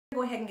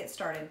go ahead and get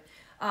started.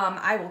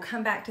 I will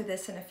come back to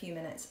this in a few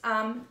minutes.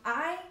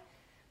 I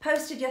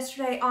posted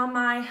yesterday on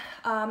my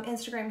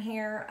Instagram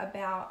here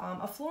about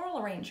a floral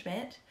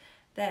arrangement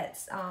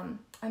that's,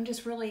 I'm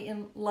just really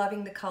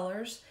loving the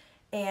colors,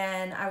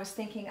 and I was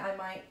thinking I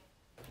might,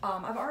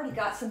 I've already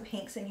got some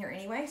pinks in here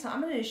anyway, so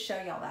I'm going to just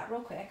show y'all that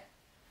real quick.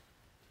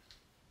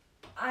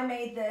 I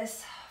made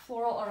this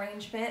floral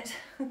arrangement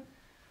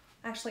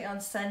actually on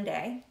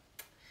Sunday,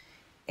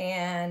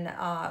 and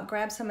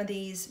grabbed some of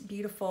these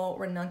beautiful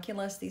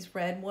ranunculus, these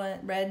red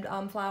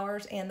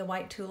flowers, and the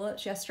white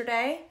tulips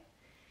yesterday.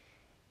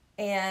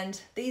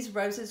 And these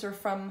roses are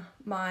from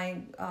my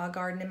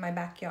garden in my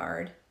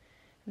backyard.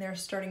 And they're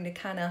starting to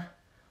kind of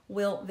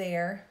wilt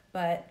there,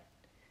 but,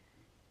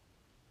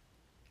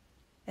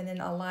 and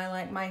then a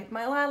lilac, my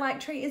lilac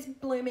tree is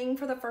blooming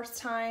for the first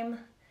time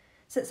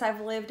since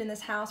I've lived in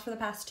this house for the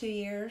past 2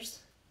 years.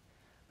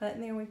 But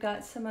then we've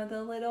got some of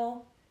the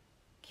little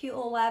cute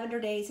little lavender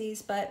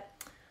daisies, but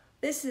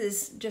this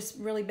has just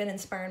really been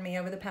inspiring me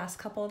over the past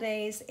couple of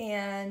days,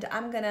 and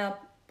I'm gonna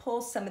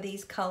pull some of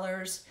these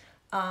colors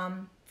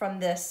from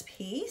this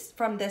piece,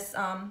 from this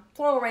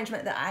floral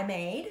arrangement that I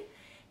made,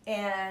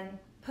 and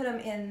put them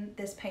in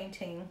this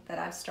painting that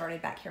I've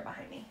started back here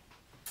behind me.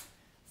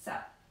 So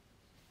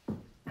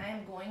I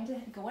am going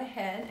to go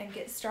ahead and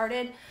get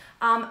started.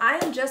 I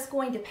am just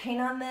going to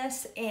paint on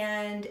this,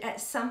 and at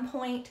some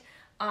point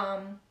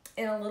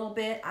in a little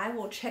bit I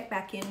will check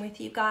back in with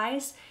you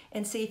guys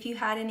and see if you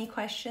had any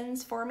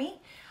questions for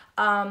me.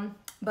 I'm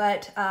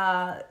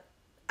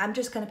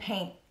just going to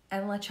paint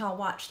and let y'all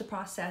watch the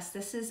process.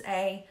 This is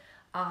I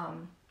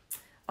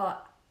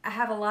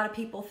have a lot of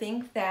people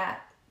think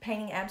that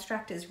painting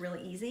abstract is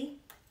really easy,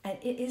 and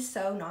it is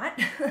so not.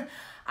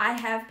 I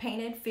have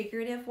painted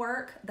figurative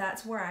work.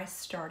 That's where I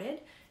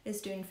started,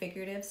 is doing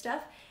figurative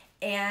stuff.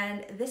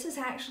 And this is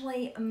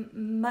actually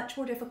much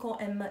more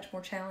difficult and much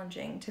more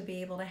challenging to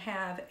be able to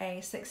have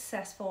a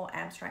successful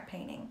abstract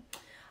painting.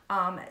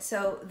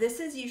 So this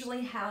is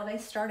usually how they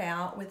start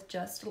out, with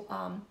just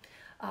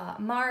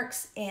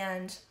marks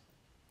and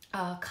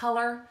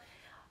color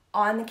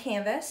on the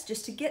canvas,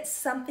 just to get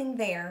something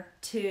there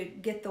to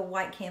get the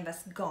white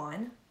canvas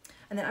gone.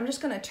 And then I'm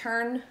just going to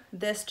turn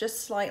this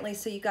just slightly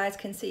so you guys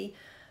can see.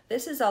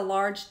 This is a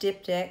large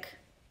diptych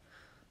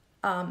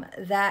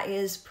that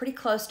is pretty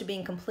close to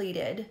being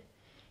completed,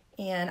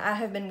 and I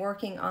have been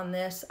working on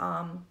this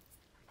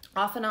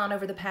off and on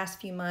over the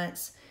past few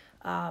months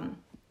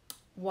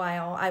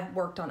while I've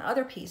worked on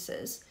other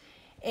pieces.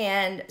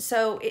 And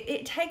so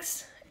it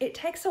takes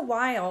a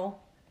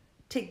while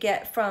to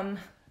get from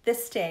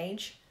this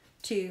stage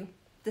to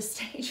the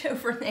stage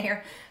over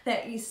there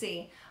that you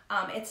see.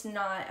 It's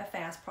not a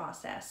fast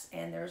process,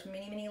 and there's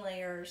many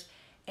layers,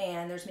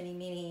 and there's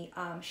many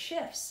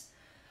shifts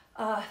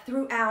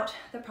throughout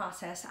the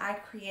process. I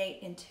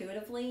create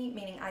intuitively,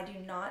 meaning I do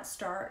not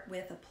start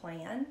with a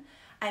plan.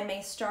 I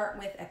may start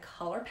with a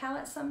color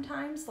palette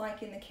sometimes,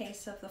 like in the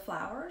case of the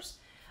flowers,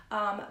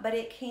 but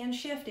it can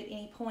shift at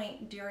any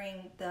point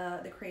during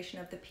the creation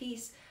of the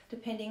piece,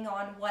 depending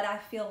on what I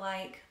feel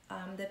like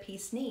the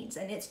piece needs.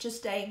 And it's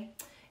just a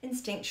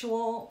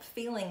instinctual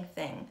feeling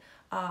thing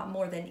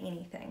more than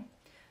anything.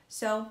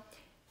 So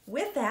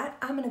with that,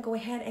 I'm going to go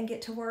ahead and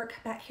get to work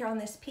back here on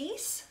this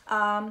piece.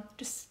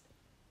 Just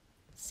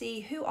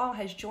see who all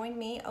has joined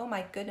me. Oh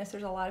my goodness,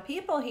 there's a lot of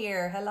people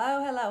here.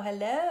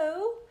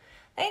 Hello.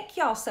 Thank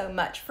y'all so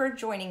much for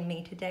joining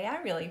me today.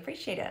 I really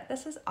appreciate it.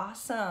 This is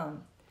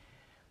awesome.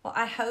 Well,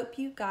 I hope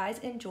you guys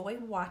enjoy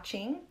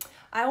watching.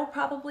 I will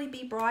probably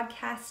be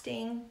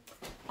broadcasting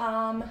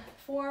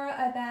for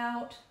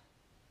about,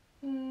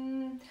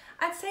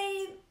 I'd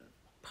say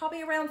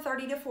probably around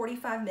 30 to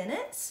 45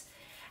 minutes.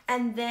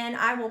 And then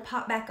I will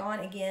pop back on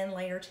again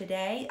later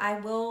today. I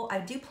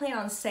do plan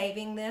on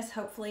saving this.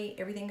 Hopefully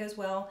everything goes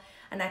well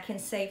and I can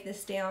save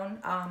this down.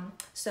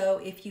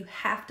 So if you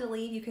have to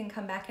leave, you can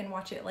come back and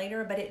watch it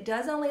later, but it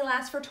does only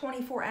last for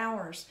 24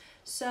 hours.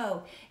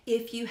 So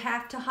if you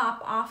have to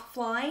hop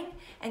offline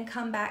and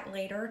come back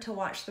later to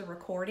watch the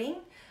recording,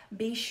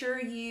 be sure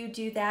you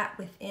do that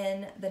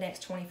within the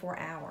next 24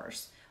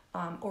 hours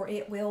or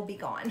it will be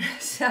gone.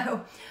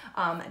 So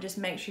just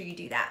make sure you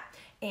do that.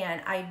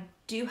 And I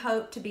do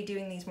hope to be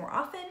doing these more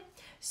often.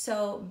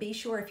 So be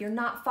sure, if you're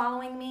not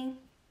following me,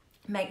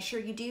 make sure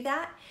you do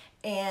that,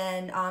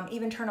 and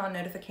even turn on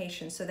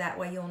notifications so that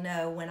way you'll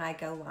know when I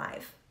go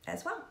live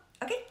as well.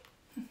 Okay,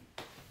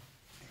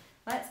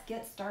 let's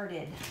get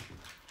started.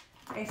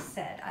 Like I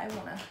said, I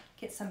want to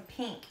get some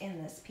pink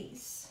in this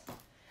piece.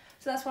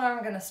 So that's what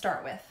I'm going to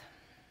start with.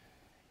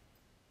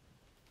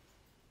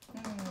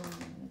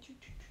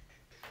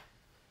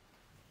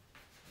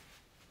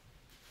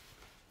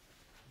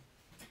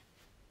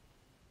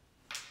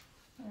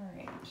 All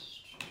right.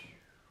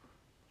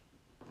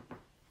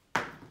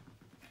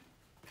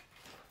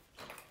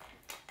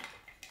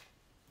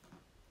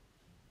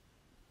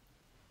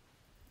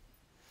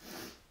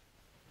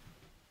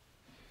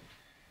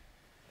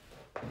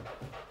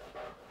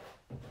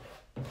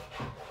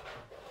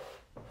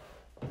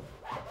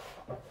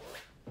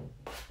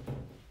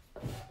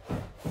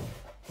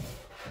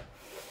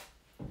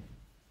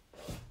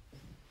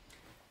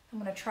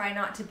 gonna try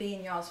not to be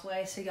in y'all's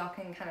way so y'all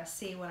can kind of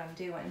see what I'm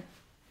doing.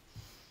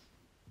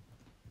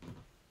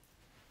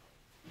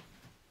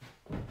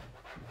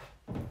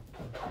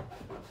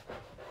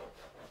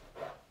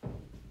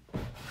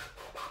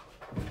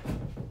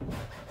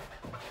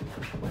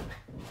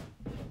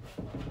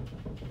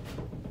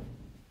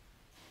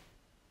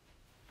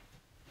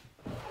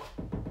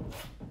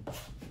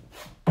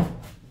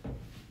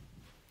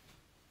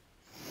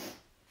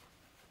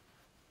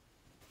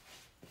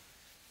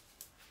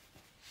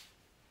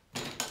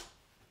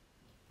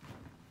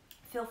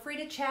 Feel free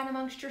to chat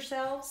amongst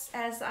yourselves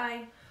as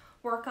I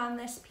work on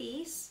this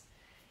piece.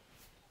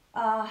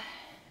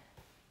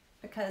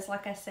 Because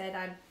like I said,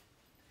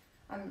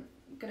 I'm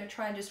gonna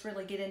try and just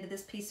really get into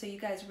this piece so you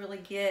guys really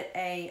get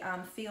a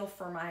feel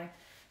for my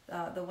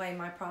the way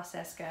my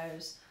process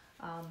goes.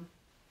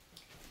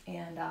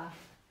 Yeah,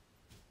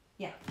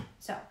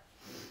 so.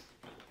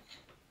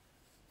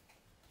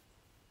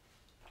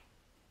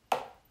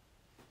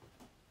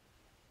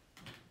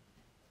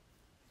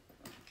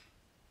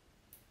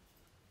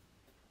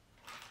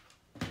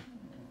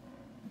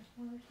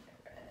 Where's my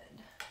red?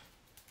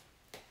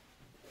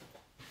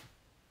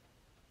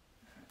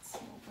 That's a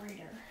little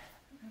brighter.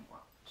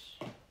 Watch.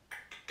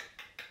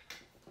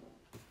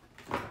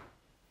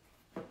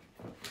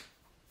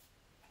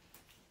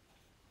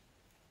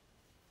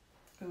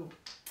 Ooh,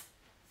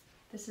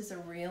 this is a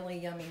really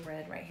yummy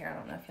red right here. I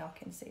don't know if y'all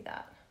can see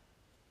that.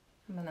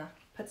 I'm gonna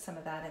put some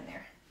of that in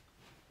there.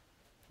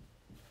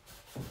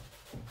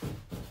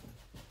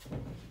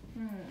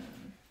 Let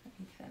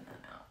me thin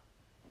that out.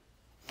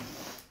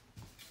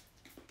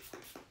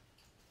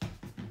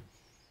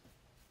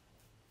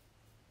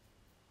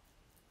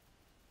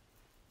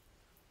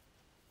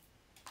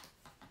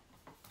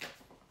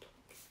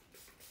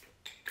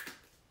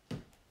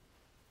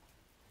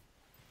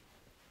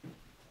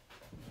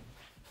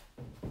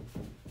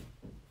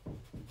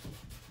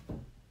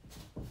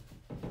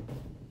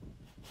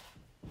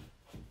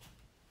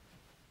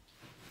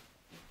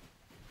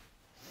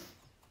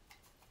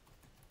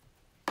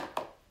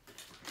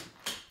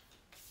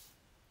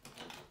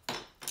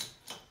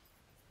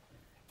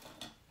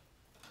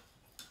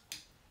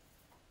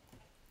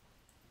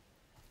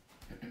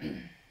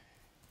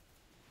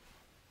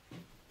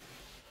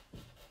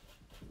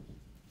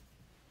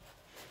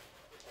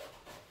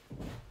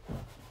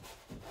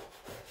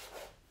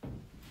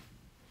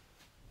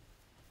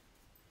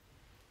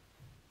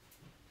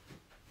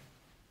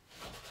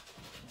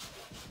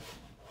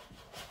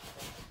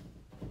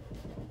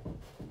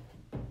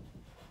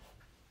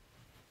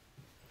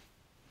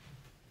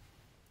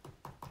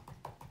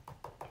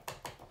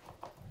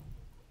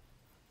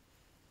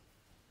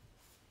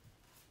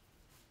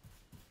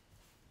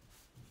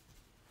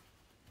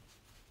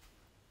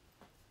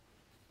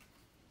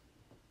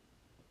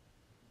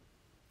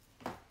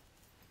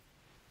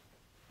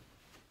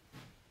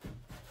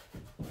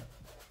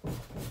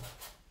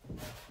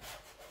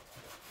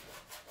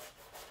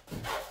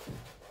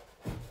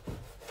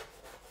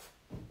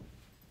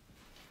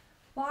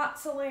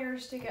 Lots of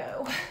layers to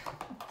go. Okay.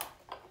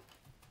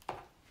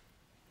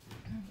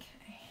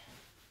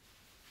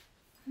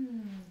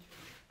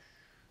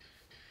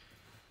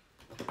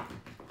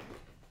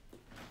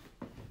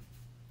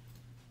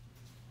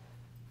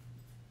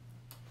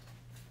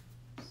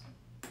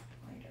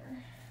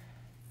 Lighter.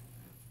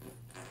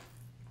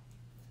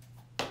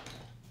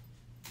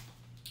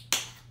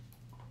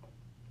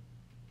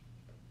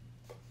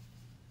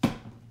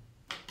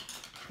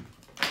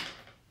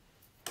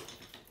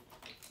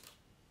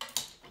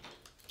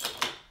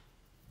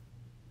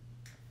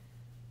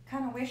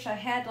 Kind of wish I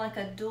had like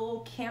a dual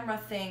camera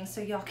thing so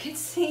y'all could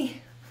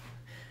see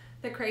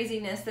the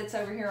craziness that's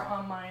over here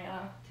on my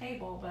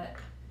table, but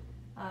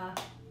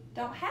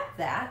don't have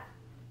that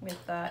with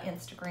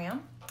Instagram,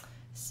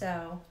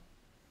 so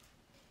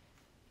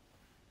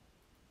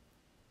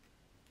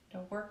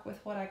I'll work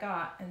with what I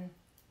got, and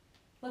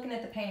looking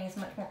at the painting is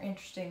much more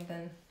interesting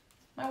than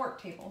my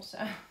work table, so.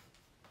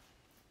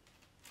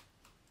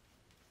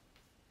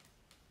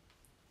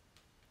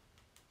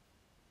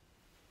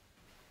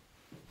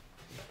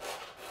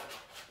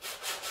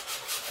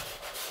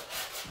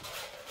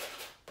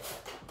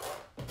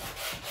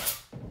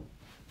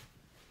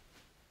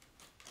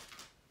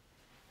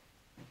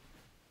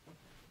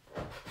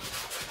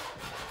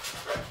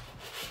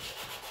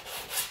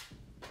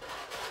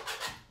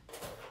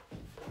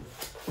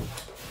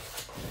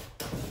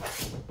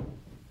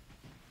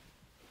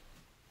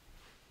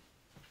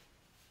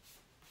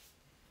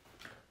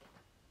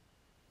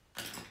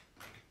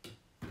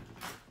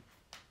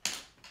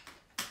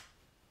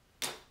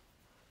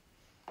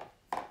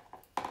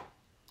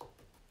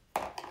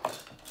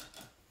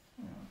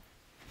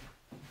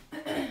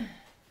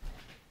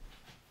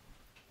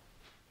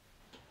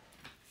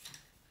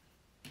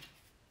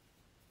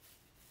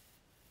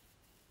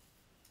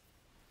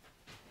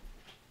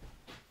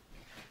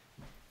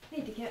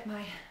 Need to get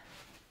my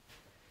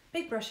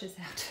big brushes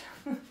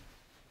out.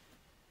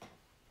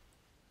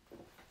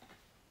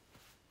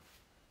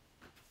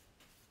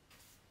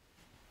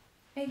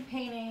 Big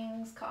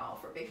paintings call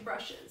for big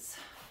brushes.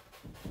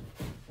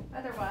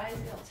 Otherwise,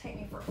 it'll take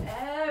me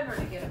forever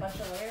to get a bunch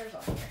of layers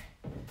on here.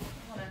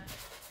 I want to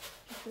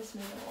get this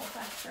moving a little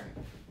faster.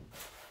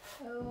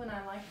 Oh, and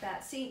I like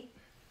that. See,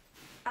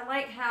 I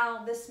like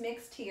how this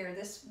mixed here.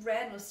 This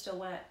red was still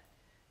wet,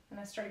 and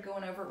I started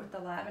going over it with the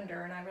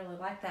lavender, and I really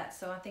like that.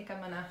 So I think I'm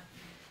gonna,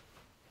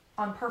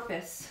 on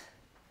purpose,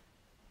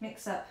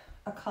 mix up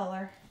a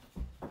color.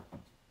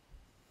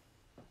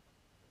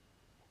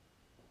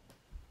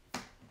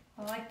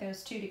 I like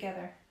those two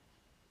together.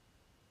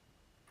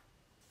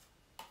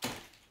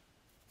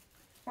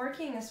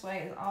 Working this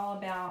way is all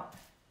about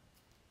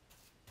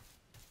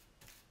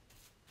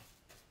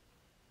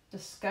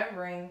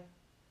discovering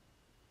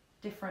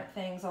different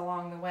things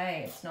along the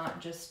way. It's not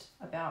just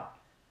about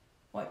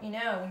what you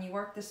know. When you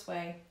work this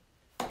way,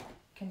 you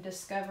can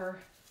discover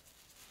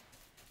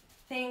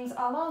things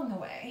along the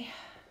way.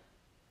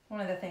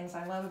 One of the things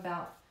I love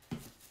about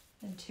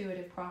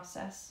intuitive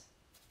process.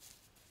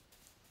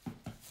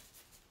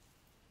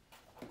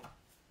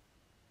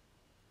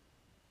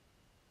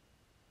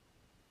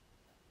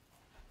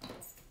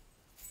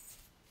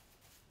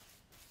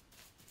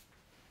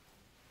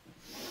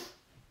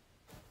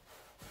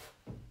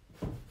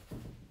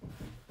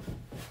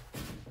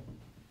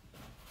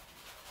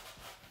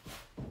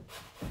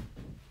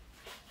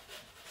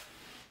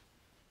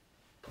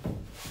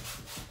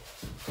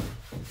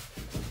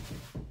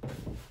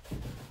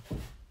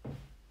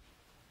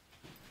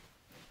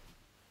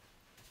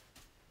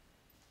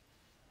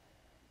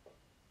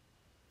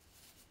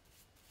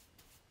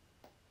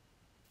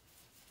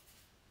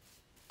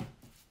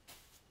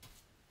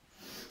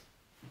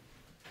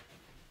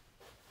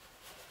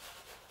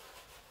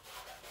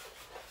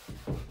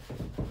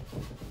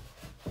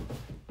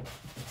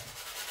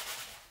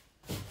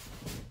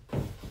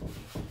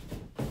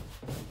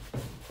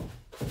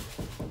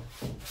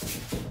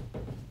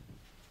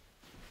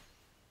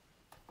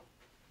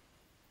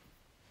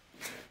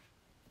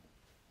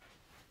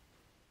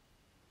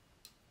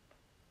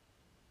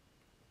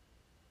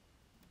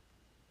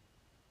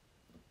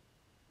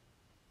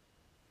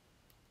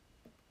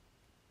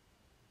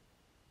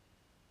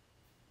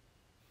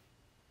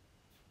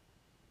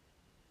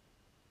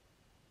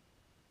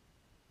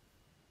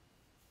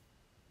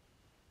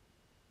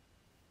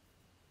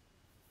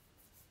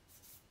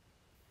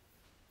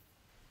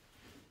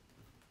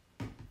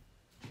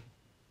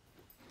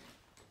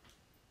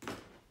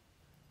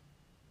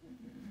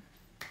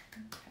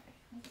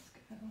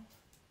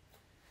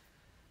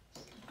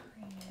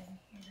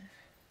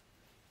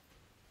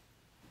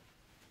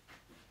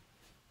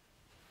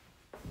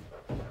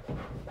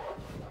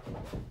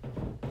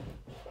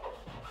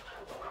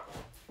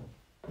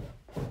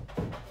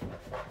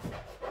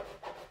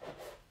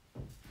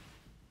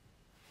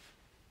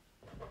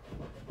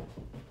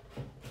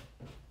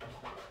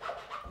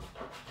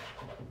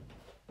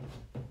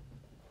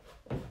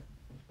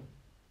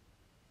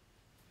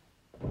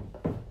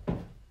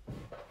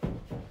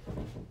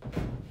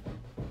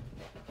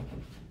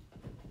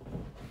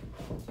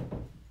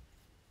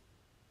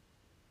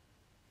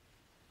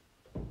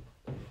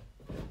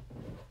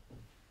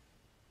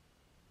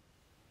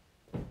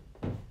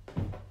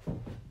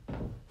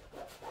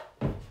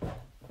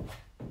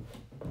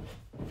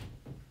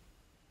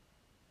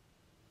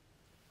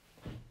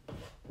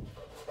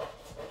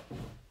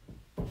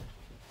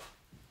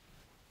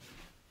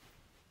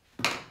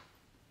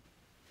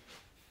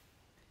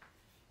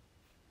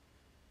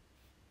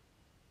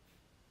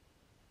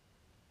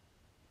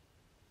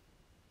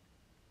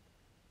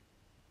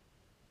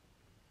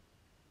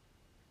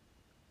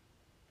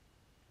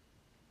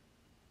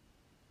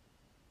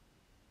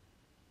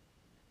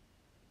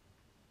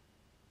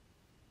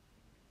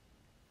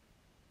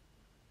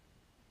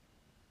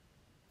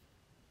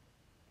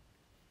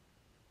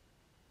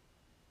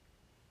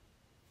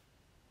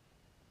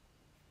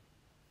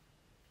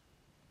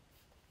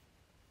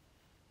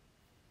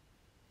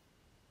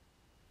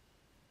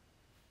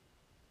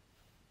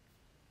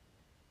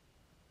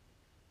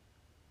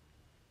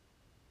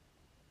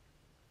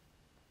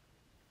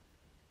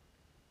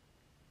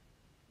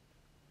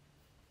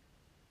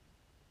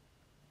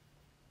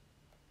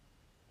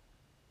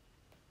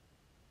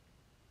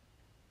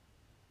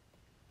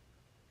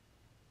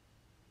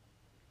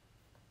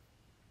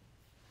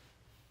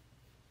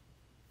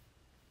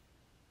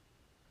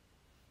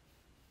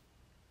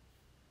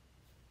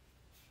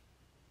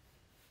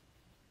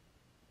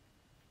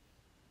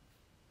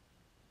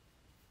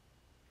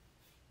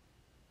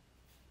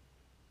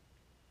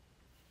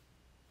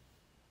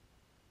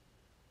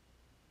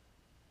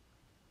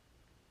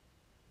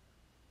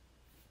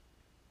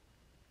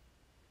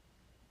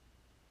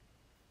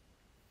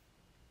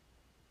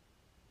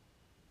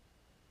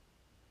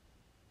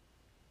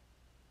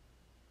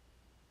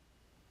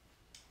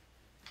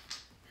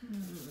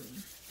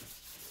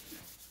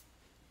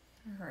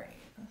 All right,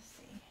 let's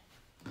see.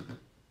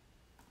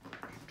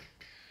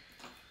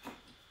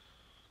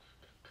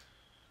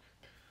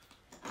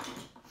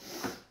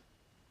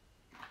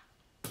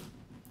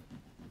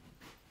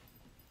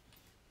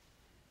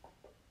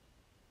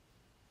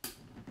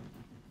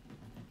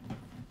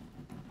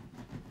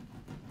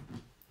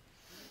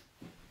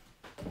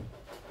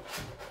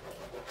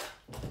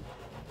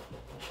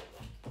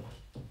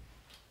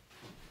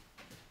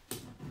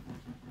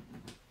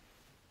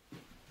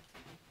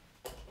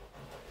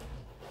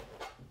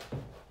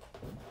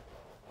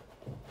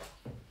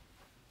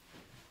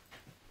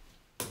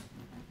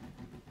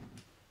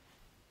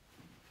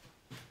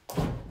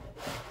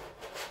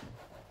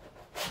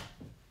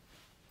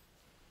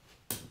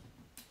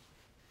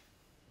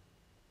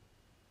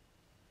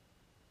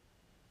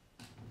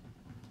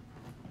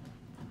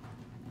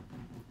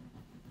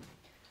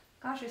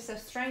 Gosh, it's so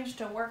strange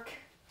to work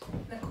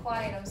in the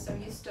quiet. I'm so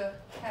used to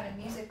having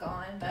music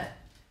on, but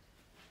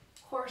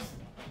of course,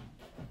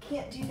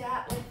 can't do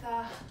that with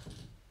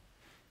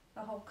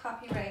the whole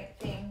copyright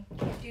thing.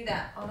 Can't do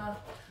that on a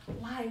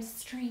live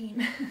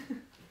stream.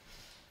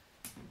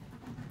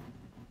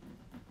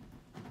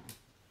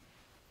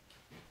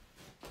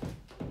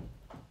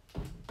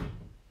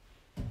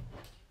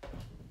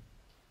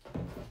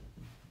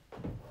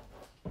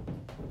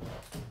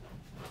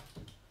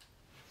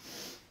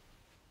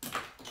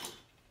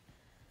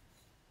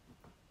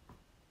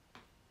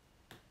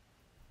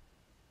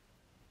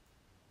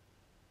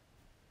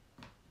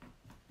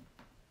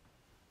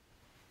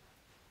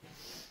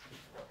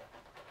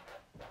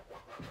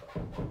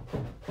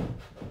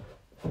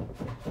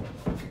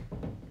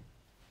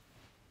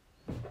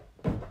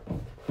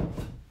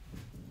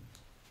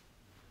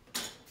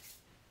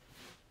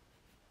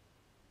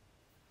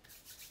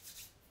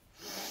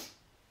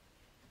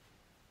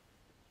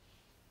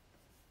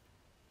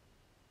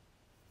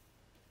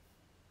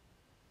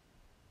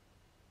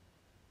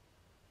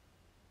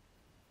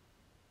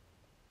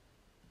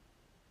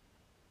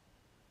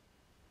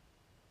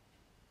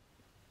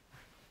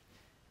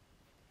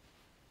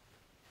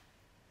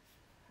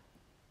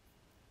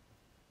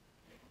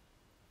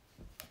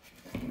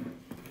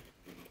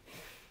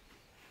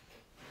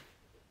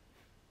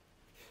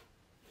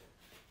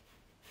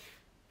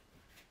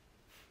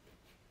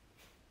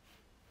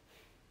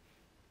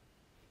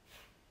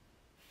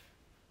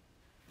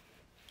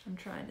 I'm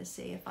trying to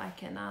see if I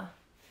can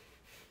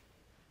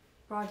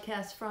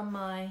broadcast from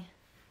my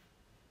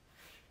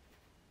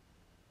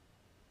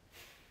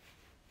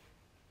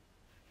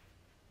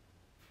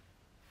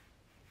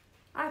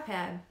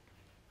iPad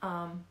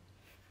on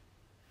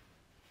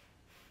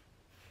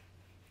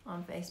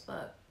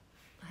Facebook.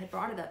 I had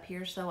brought it up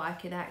here so I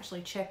could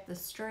actually check the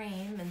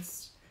stream and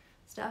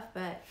stuff,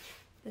 but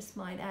this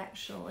might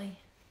actually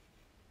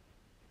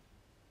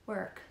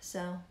work.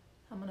 So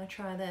I'm gonna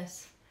try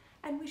this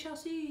and we shall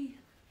see.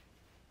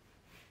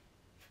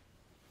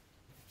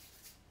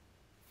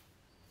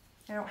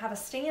 I don't have a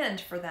stand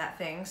for that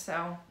thing,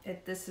 so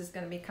this is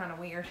going to be kind of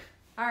weird.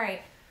 All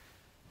right.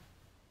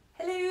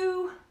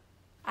 Hello.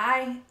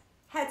 I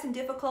had some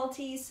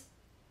difficulties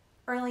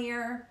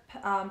earlier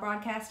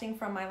broadcasting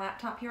from my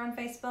laptop here on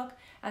Facebook.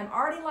 I'm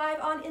already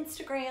live on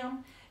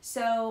Instagram,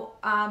 so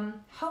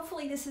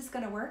hopefully this is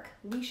going to work.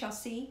 We shall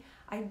see.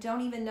 I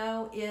don't even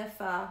know if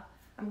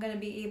I'm going to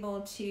be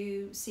able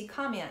to see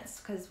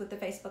comments, because with the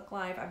Facebook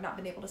Live, I've not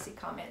been able to see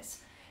comments.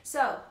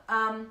 So,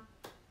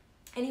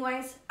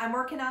 anyways, I'm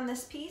working on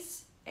this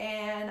piece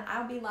and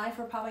I'll be live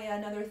for probably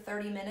another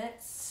 30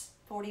 minutes,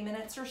 40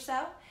 minutes or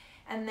so.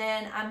 And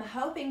then I'm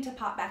hoping to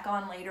pop back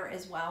on later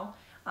as well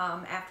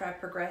after I've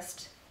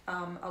progressed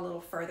a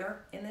little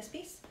further in this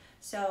piece.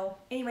 So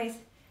anyways,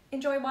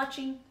 enjoy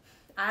watching.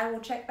 I will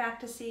check back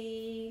to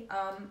see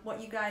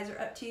what you guys are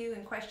up to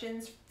and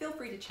questions. Feel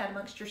free to chat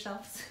amongst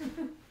yourselves.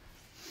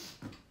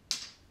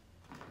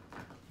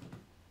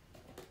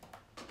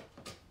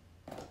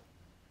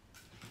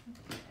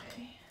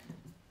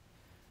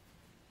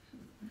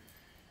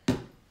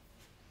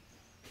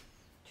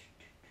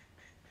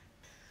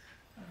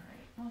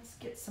 Let's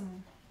get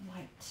some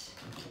white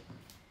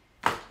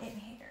in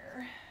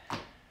here.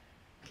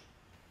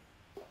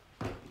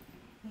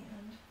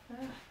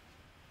 And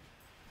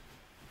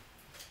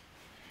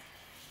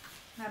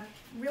I'm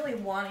really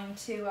wanting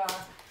to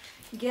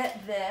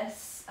get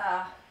this,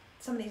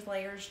 some of these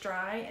layers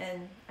dry,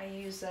 and I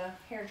use a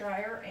hair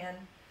dryer, and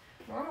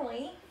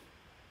normally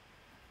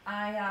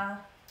I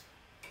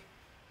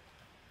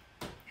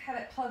have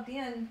it plugged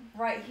in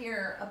right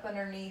here up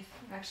underneath.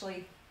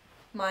 Actually,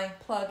 my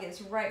plug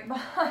is right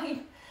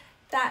behind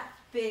that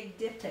big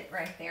diptych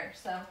right there.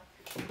 So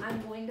I'm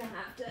going to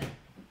have to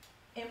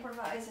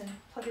improvise and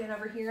plug it in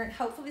over here. And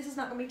hopefully this is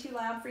not going to be too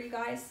loud for you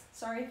guys.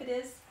 Sorry if it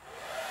is.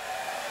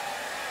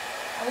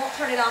 I won't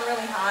turn it on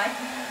really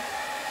high.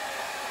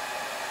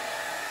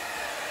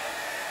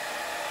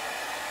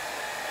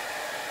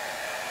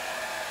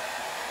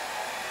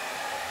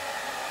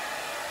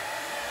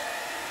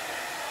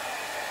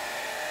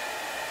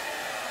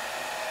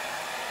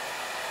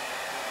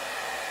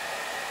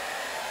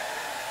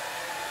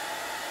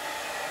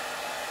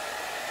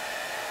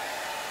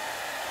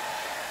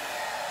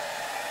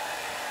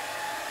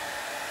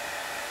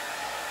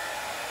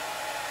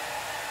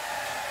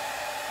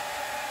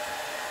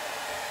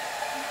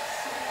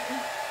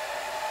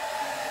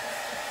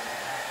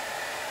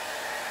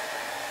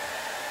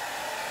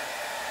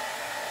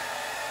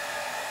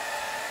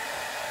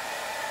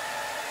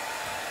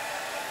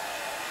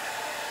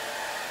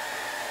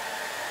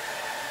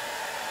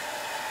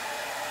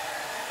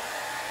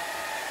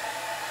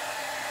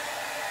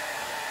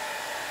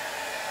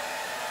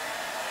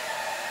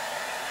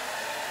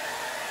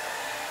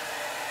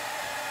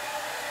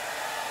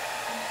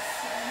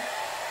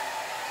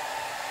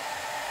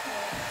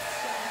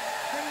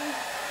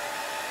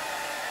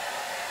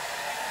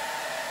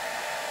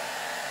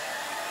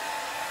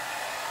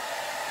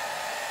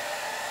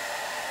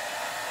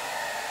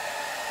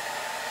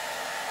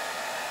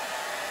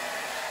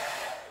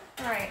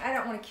 right, I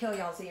don't want to kill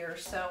y'all's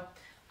ears, so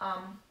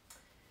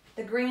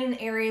the green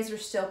areas are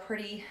still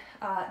pretty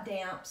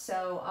damp,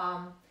 so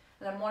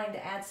and I'm wanting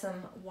to add some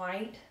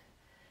white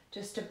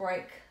just to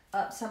break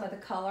up some of the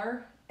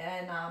color,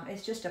 and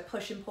it's just a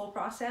push and pull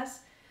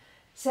process.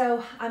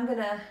 So I'm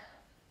gonna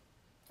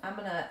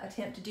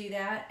attempt to do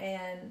that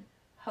and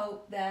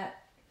hope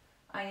that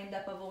I end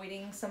up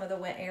avoiding some of the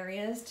wet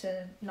areas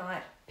to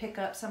not pick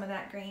up some of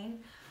that green.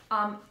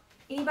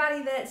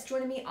 Anybody that's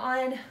joining me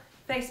on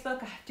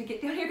Facebook, I have to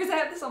get down here because I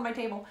have this on my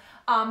table.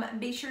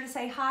 Be sure to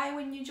say hi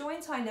when you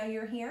join so I know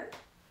you're here.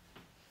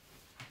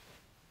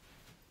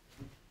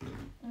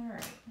 All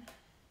right.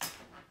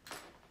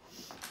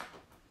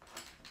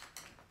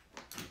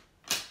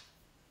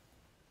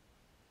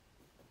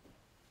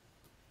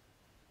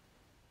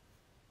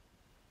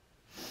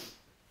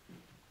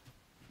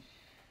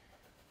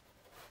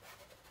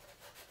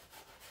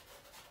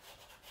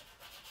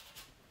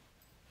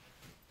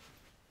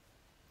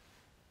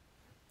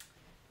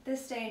 At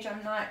this stage,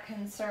 I'm not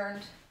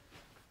concerned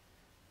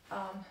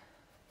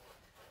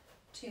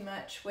too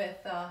much with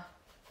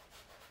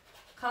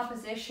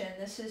composition.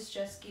 This is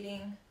just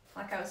getting,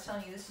 like I was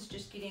telling you, this is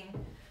just getting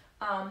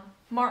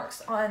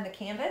marks on the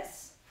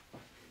canvas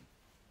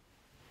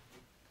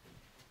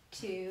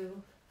to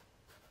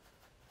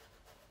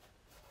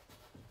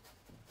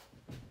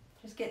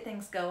just get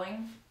things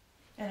going.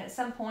 And at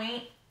some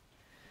point,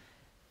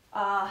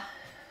 I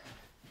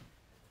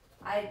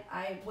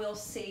will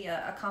see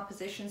a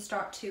composition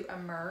start to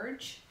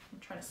emerge. I'm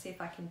trying to see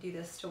if I can do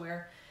this to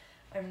where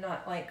I'm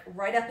not like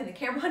right up in the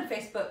camera on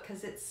Facebook,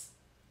 because it's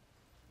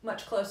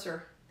much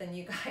closer than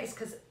you guys,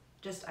 because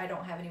just I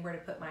don't have anywhere to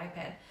put my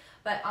iPad.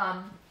 But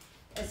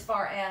as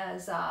far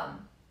as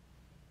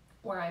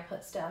where I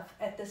put stuff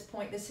at this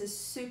point, this is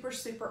super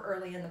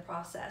early in the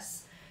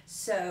process.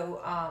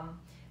 So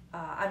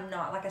I'm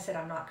not, like I said,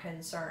 I'm not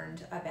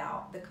concerned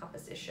about the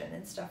composition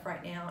and stuff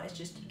right now. It's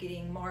just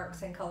getting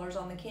marks and colors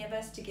on the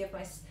canvas to give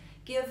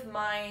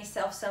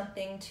myself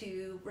something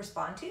to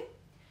respond to.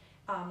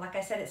 Like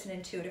I said, it's an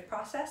intuitive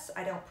process.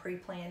 I don't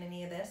pre-plan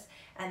any of this,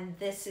 and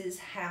this is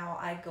how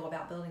I go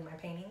about building my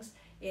paintings.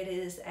 It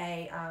is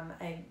a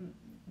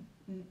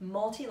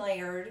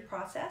multi-layered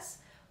process,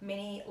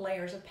 many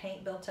layers of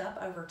paint built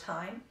up over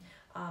time.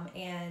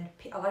 And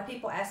a lot of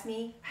people ask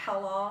me how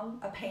long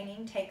a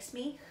painting takes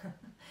me.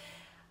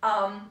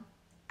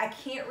 I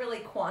can't really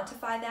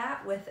quantify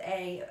that with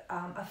a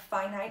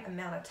finite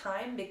amount of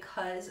time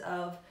because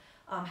of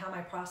how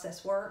my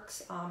process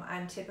works.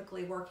 I'm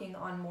typically working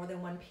on more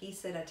than one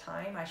piece at a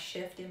time. I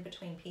shift in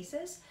between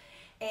pieces,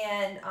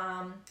 and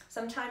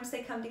sometimes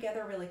they come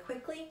together really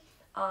quickly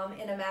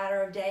in a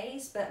matter of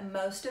days, but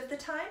most of the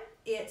time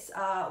it's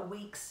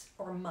weeks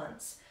or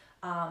months.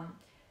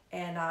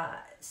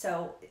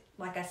 So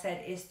like I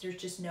said, there's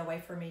just no way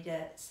for me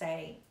to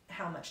say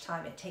how much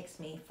time it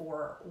takes me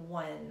for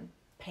one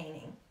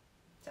painting.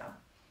 So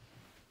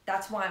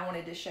that's why I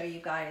wanted to show you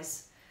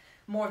guys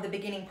more of the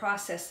beginning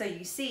process, so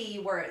you see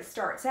where it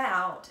starts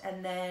out,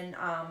 and then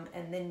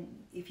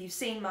if you've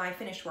seen my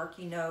finished work,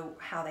 you know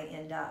how they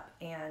end up,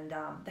 and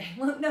they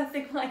look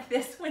nothing like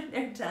this when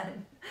they're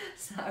done.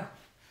 So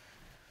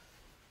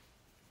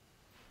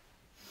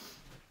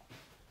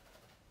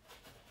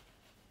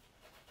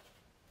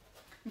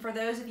for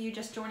those of you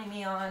just joining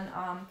me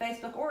on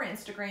Facebook or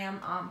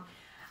Instagram,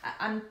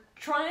 I'm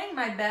trying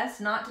my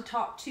best not to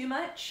talk too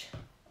much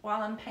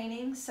while I'm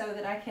painting so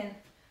that I can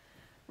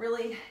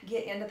really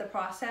get into the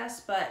process,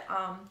 but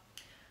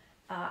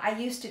I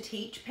used to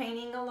teach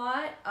painting a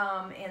lot,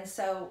 and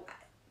so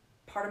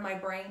part of my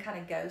brain kind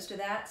of goes to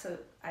that, so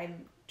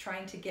I'm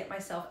trying to get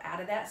myself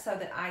out of that so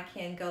that I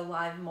can go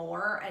live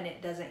more and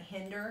it doesn't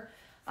hinder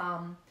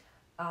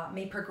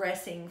me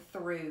progressing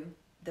through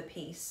the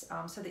piece,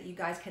 so that you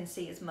guys can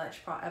see as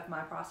much of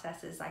my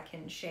process as I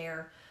can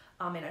share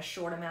in a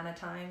short amount of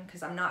time,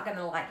 because I'm not going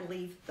to like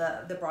leave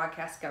the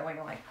broadcast going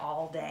like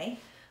all day.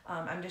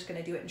 I'm just going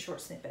to do it in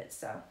short snippets.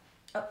 So,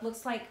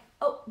 looks like,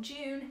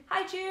 June.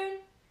 Hi, June.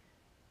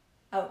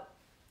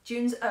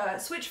 June's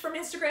switched from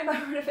Instagram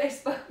over to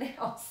Facebook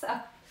now. So,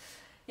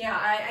 yeah,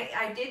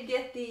 I did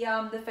get the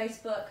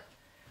Facebook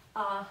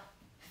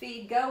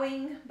feed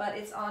going, but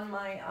it's on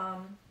my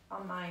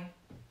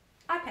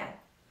iPad.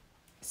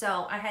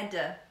 So I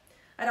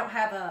don't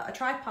have a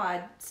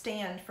tripod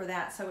stand for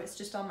that, so it's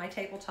just on my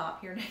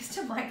tabletop here next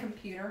to my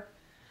computer.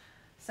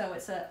 So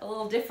it's a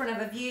little different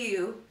of a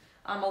view.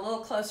 I'm a little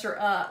closer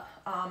up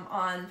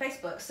on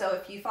Facebook. So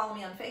if you follow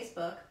me on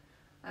Facebook,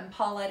 I'm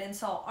Paulette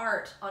Insall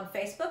Art on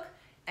Facebook,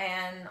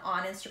 and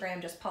on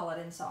Instagram just Paulette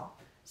Insall.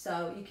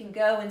 So you can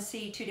go and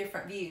see two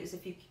different views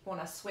if you want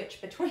to switch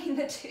between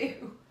the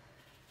two,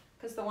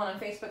 because the one on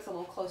Facebook's a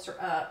little closer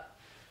up.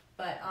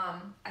 But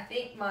I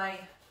think my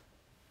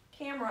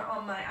camera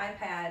on my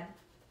iPad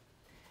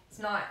is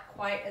not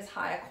quite as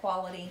high a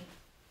quality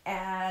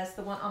as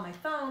the one on my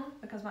phone,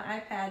 because my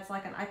iPad's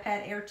like an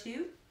iPad Air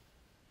 2.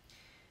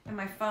 And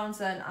my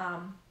phone's an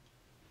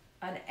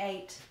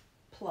 8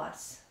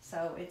 Plus,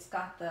 so it's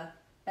got the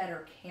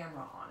better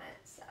camera on it.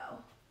 So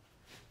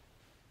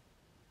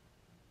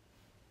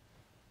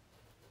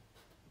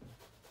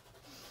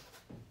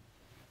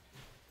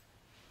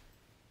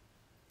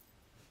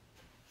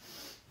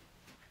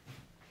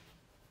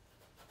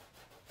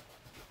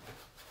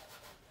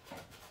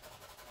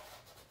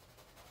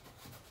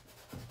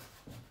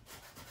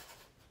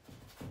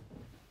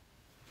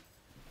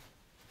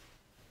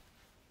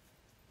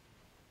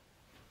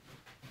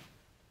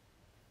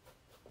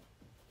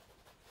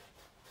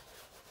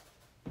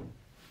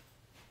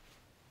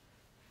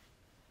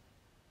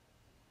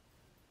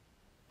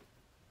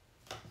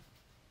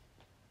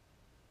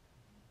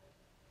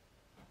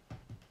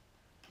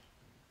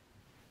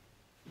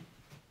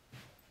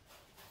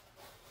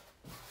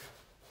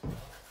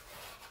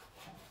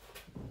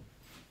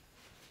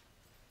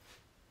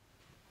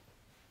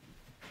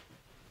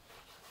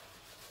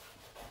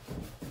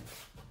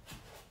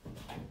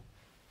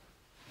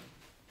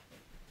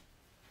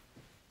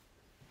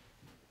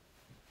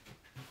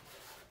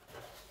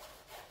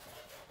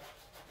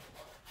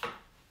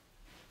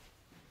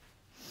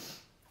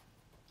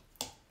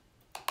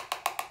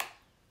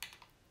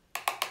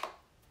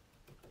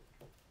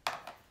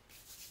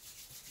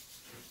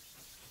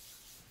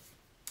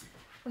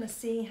I'm gonna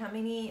see how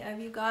many of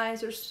you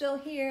guys are still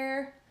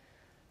here.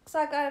 Looks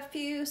like I got a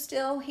few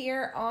still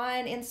here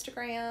on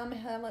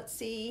Instagram. Let's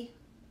see.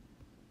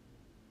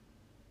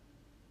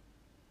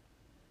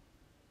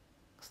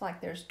 Looks like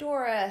there's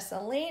Doris,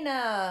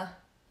 Elena.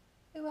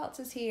 Who else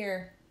is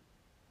here?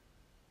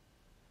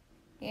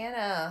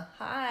 Anna,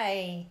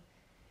 hi.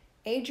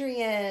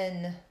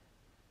 Adrian.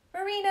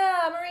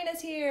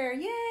 Marina's here,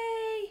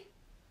 yay.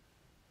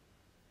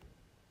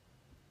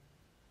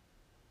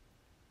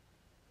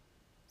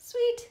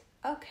 Sweet,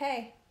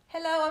 okay.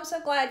 Hello, I'm so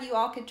glad you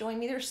all could join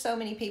me. There's so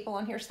many people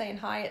on here saying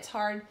hi. It's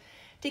hard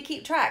to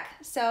keep track.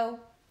 So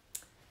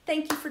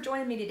thank you for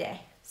joining me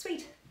today.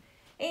 Sweet.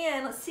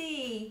 And let's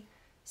see.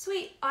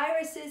 Sweet,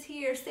 Iris is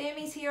here.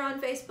 Sammy's here on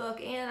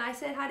Facebook. And I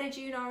said hi to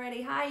June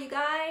already. Hi, you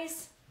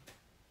guys.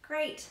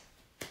 Great.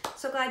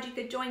 So glad you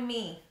could join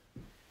me.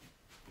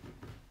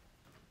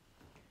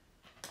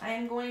 I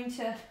am going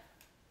to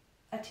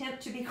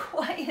attempt to be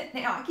quiet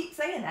now. I keep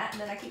saying that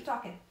and then I keep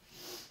talking.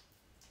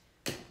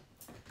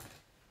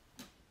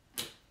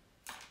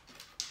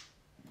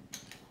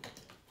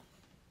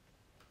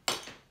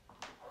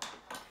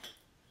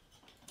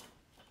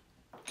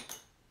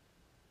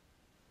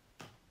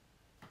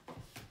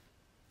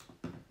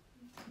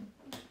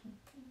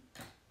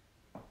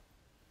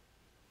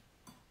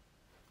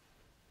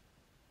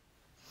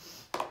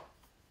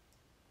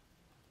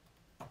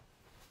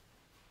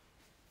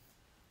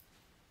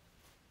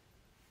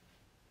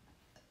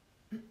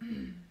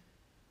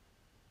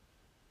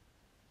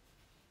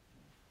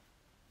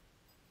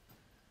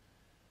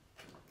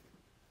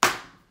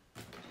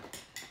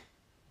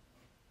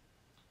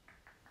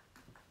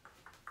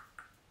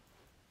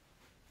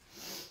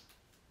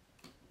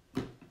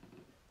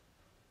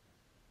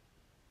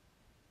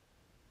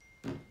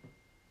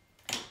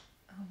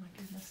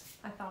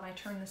 I thought I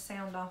turned the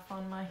sound off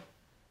on my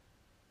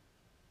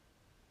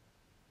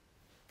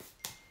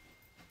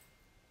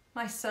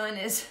son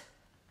is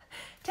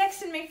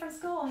texting me from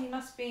school. He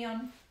must be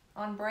on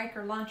break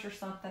or lunch or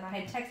something. I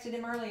had texted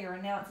him earlier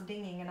and now it's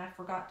dinging and I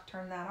forgot to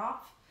turn that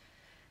off.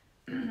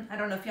 I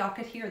don't know if y'all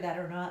could hear that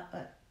or not,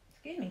 but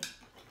excuse me.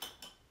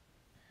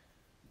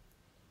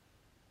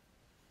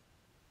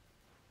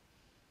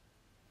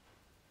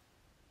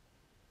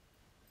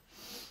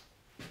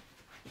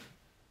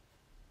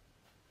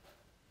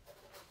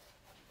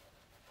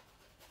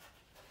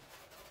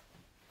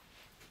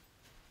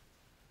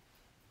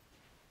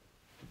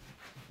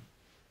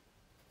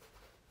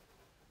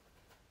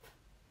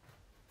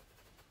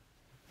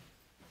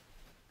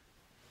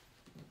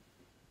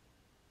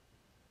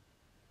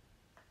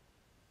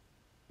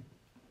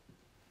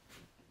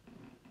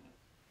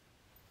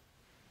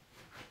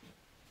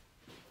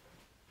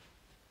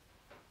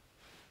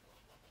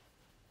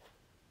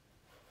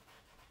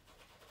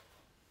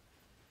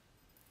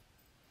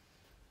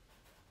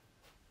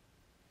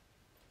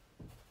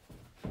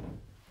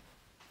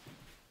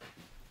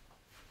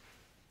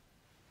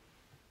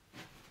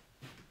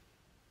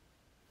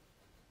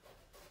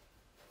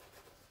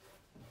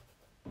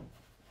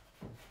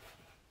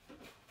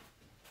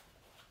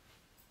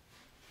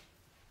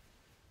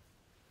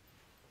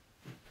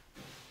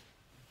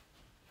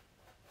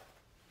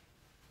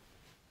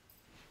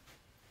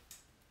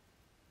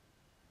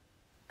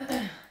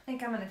 I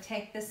think I'm going to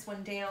take this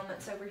one down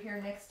that's over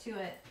here next to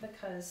it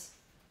because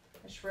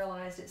I just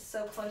realized it's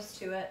so close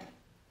to it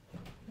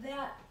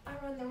that I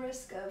run the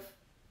risk of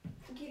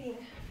getting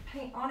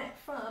paint on it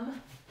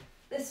from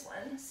this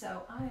one.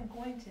 So I am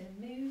going to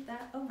move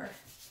that over.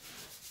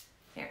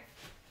 Here.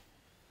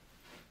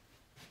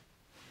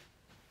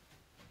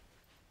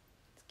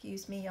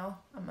 Excuse me, y'all.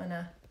 I'm going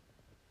to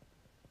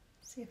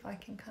see if I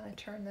can kind of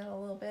turn that a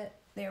little bit.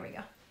 There we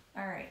go.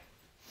 All right.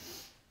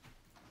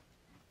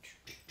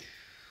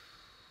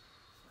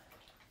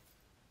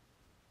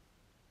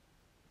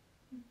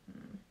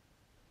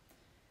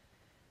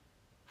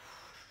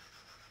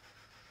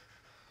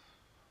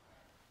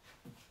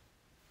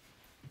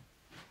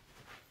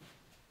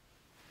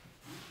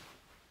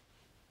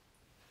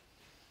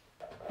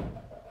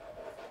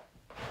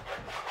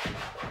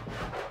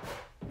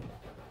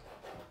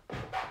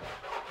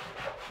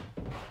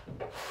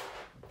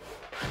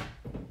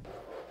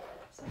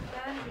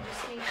 Sometimes we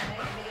just need to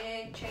make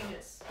big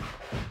changes.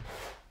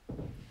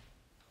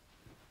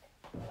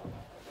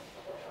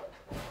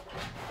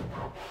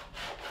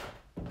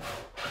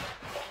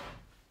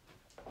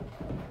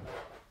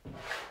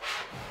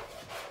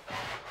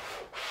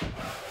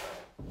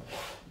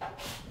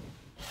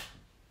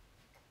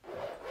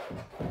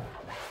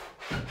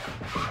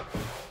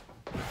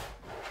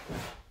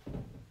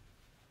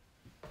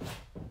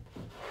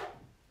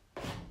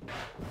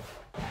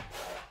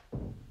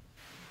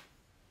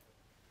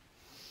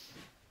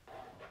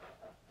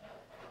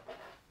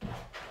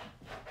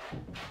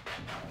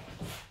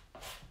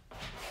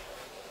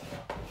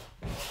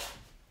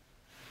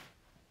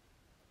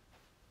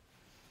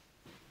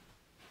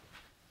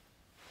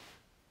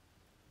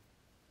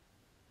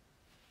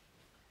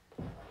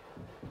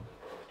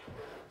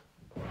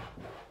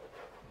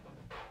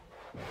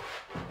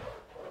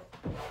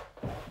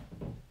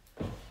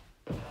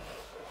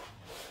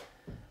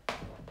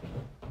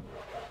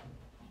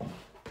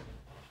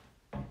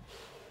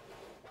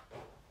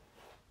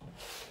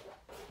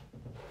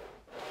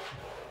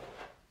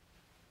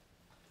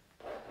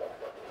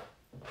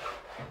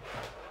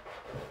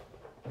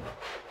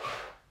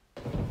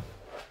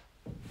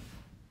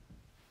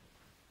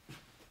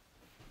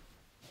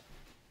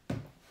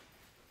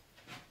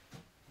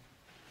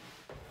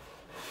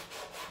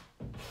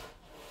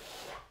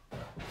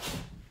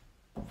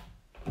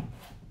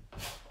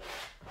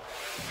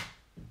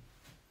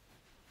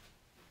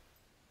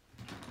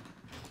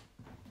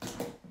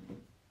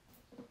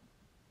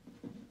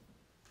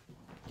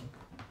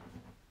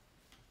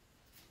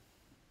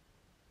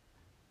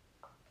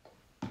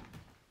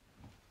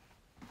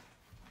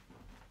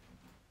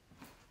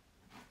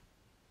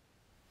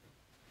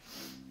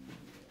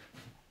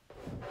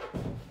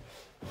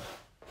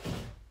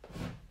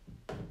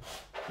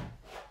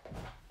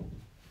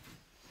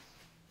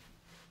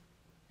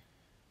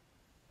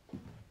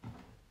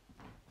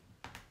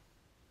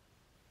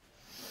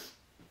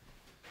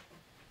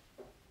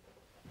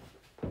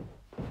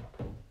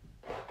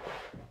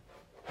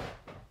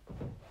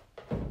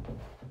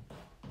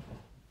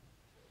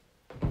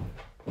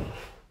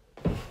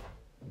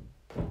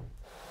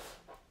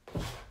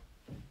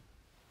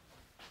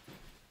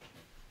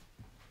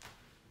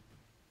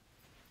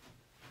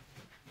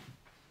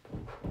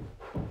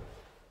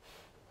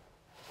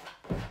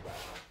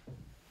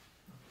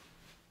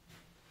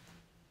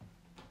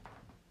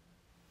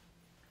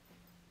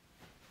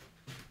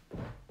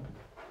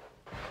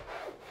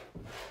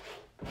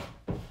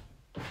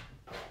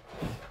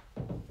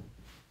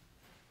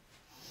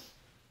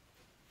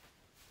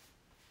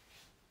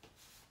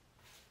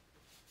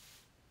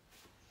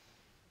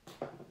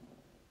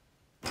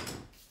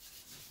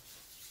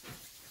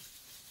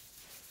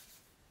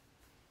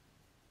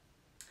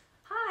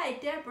 Hi,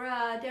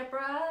 Deborah.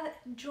 Deborah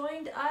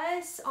joined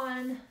us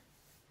on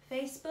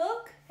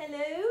Facebook.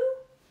 Hello.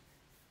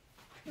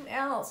 Who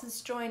else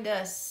has joined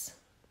us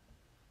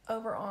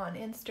over on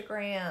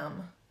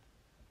Instagram?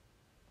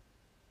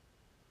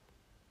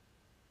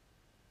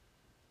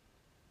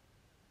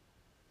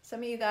 Some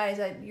of you guys,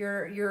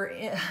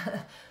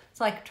 it's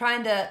like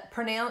trying to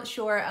pronounce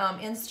your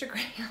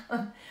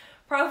Instagram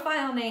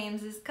profile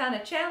names is kind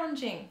of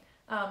challenging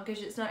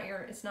because it's not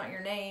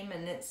your name,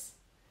 and it's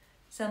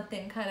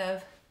something kind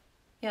of,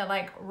 yeah,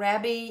 like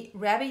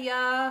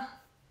Rabia,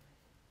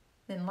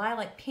 then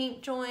Lilac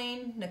Pink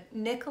joined,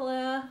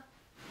 Nicola.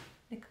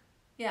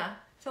 Yeah,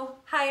 so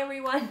hi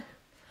everyone.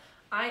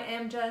 I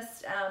am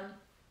just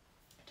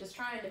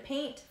trying to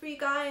paint for you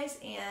guys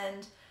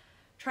and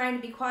trying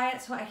to be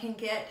quiet so I can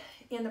get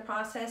in the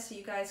process so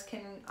you guys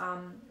can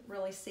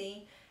really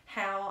see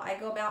how I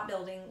go about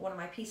building one of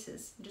my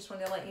pieces. Just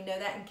wanted to let you know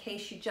that in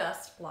case you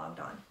just logged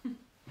on.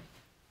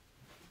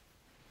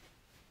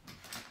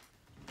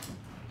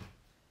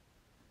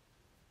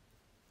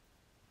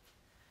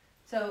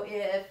 So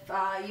if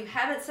you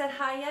haven't said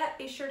hi yet,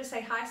 be sure to say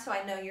hi so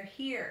I know you're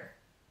here.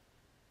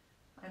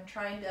 I'm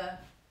trying to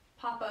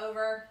pop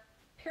over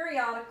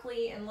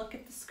periodically and look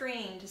at the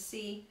screen to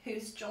see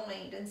who's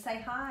joined and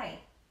say hi.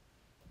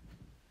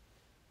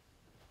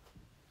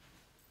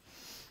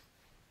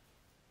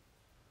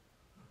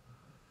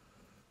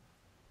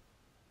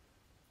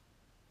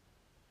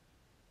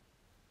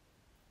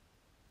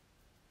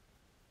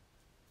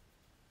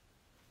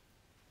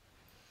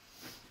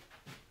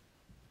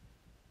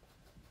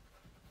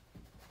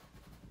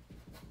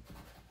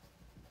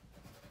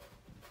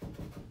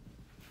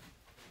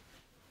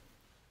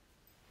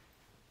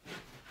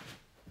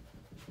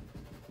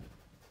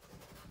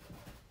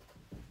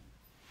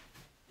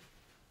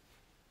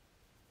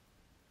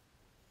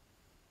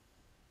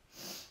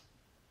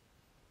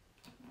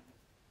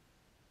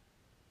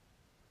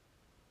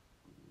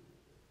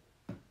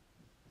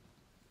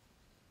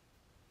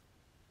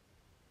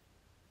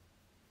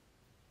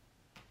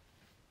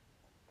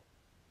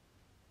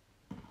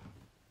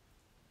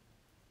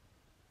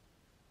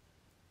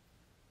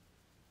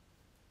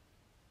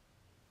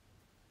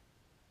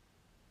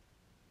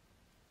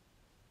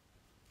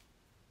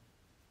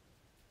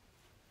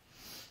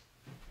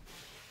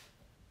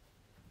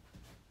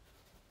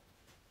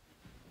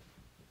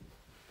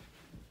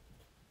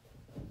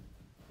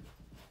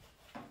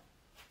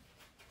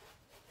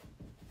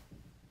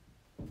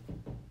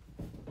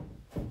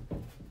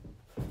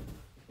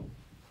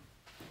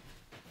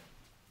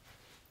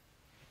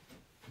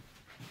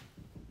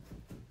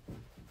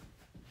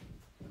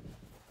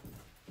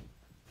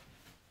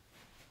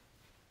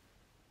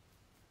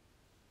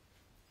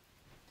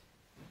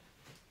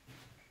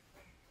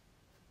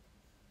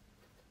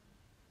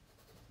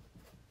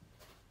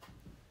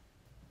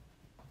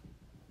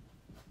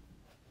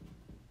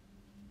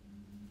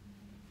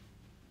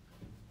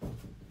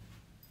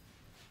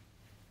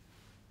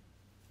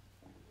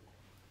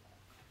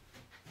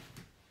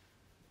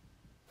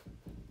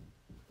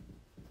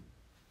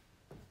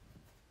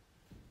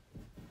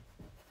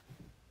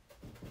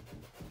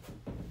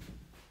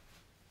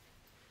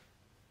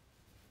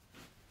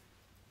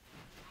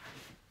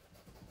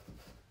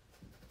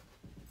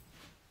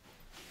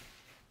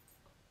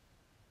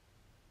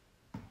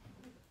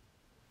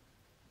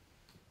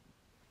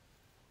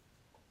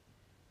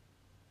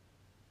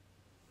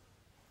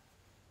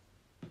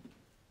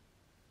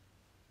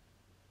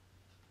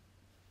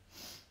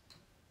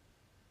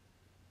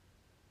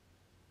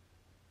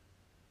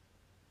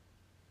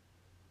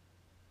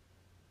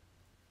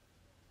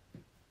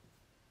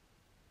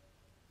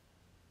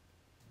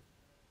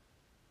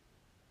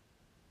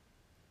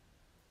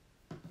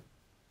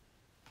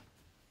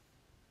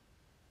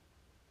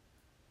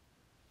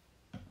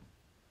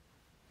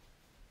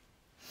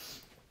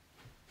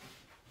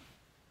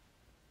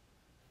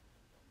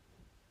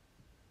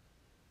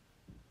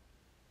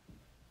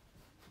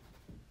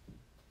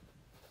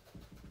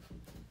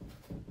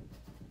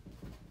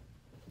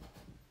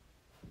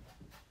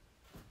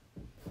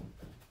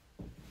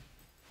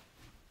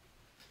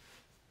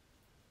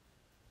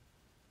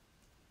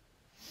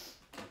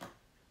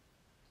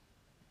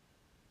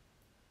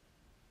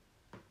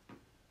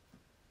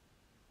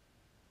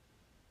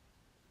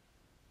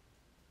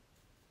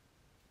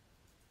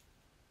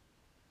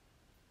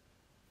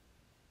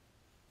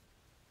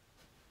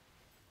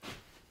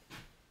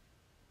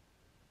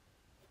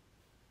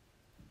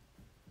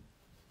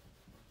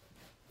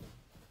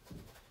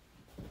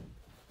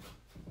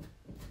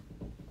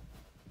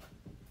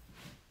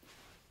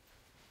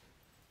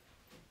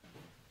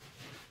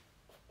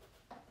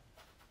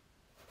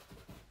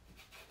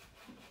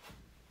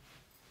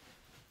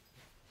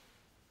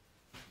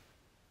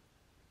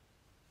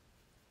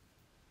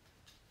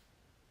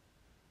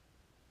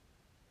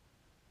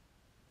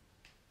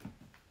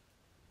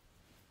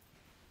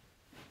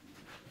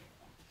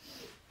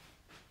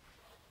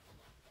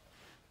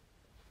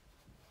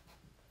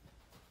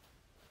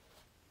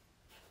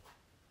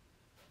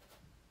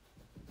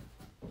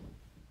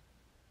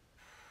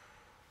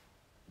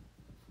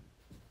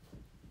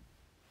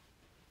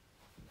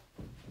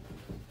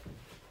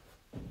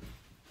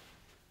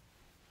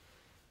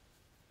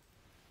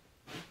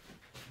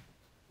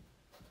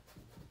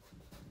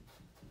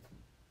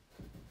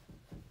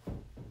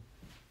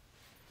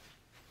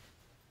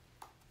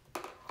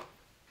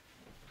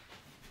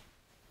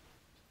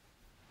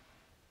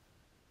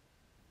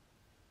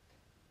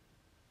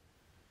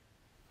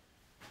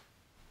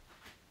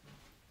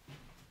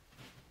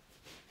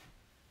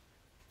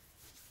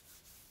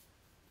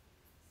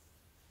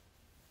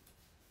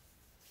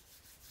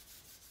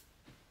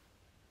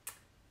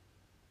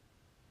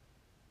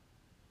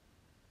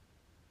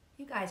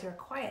 guys are a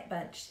quiet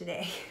bunch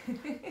today.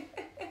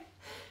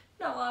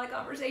 Not a lot of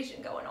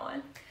conversation going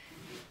on.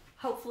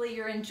 Hopefully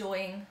you're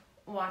enjoying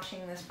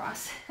watching this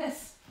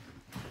process.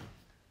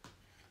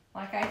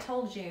 Like I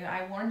told you,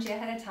 I warned you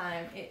ahead of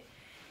time.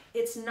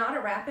 It's not a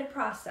rapid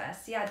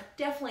process. Yeah,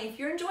 definitely. If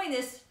you're enjoying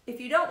this, if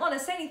you don't want to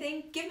say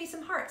anything, give me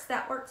some hearts.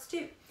 That works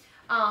too.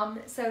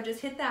 So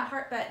just hit that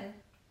heart button,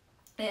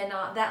 and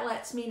that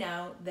lets me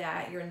know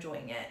that you're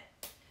enjoying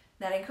it.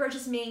 That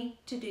encourages me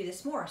to do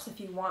this more. So if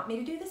you want me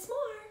to do this more,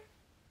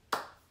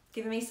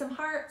 giving me some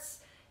hearts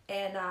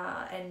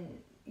and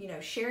you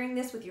know, sharing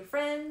this with your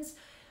friends,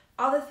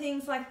 all the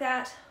things like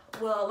that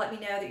will let me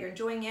know that you're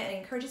enjoying it and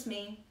encourages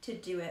me to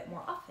do it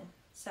more often.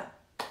 So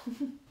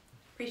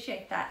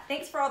appreciate that.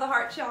 Thanks for all the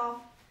hearts, y'all.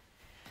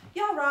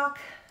 Y'all rock.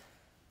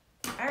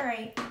 All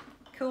right,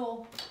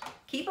 cool.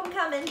 Keep them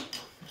coming.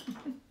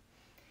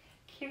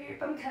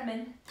 Keep them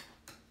coming.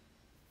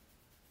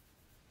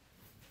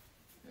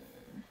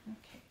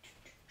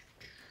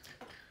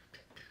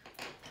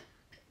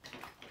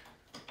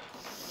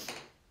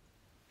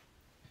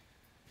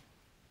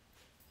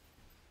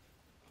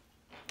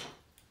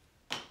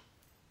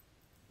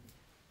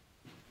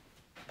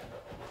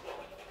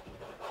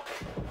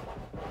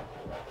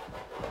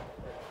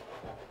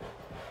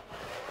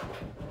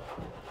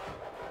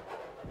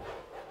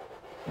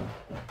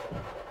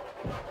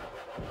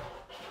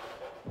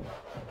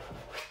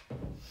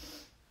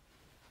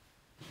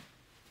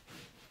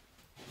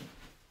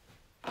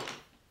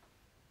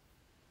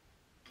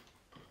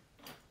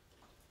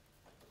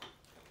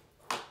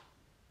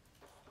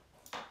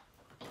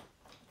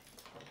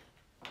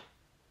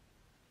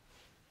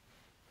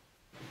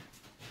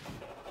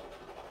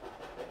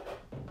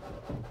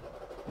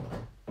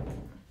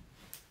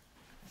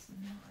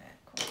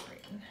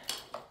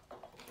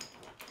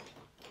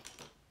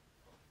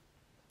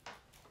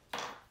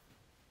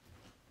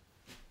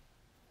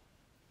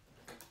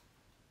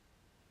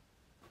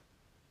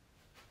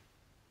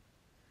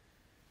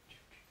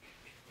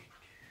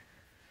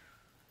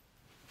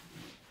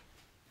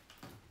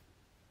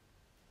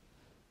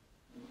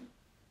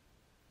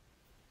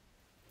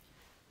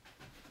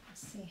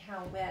 See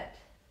how wet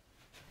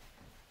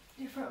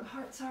different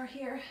parts are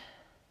here.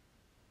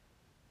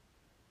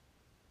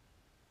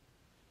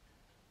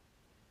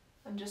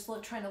 I'm just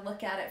trying to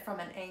look at it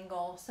from an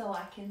angle so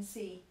I can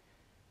see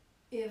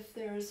if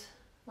there's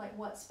like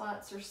what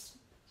spots are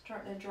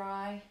starting to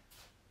dry.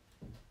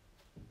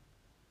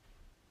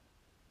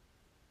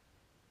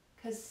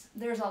 Because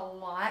there's a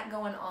lot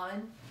going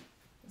on.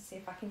 Let's see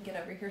if I can get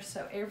over here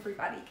so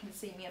everybody can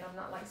see me and I'm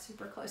not like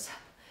super close up,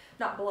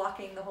 not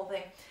blocking the whole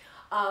thing.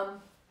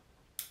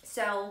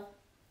 So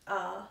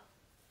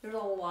there's a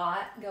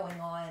lot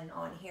going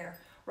on here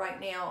right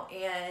now,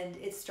 and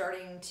it's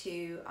starting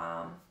to,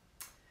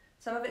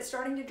 some of it's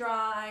starting to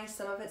dry,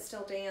 some of it's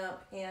still damp,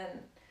 and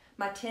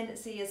my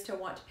tendency is to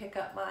want to pick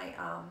up my,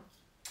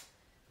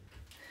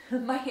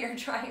 my hair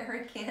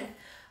dryer again.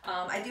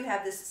 I do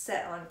have this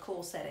set on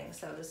cool settings,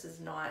 so this is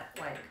not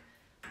like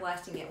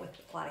blasting it with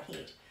a lot of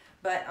heat,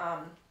 but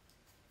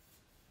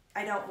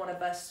I don't want to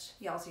bust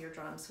y'all's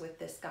eardrums with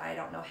this guy. I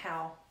don't know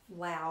how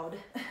loud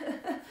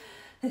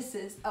this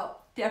is. Oh,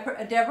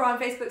 Deborah on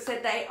Facebook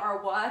said they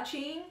are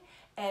watching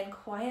and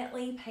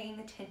quietly paying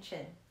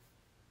attention.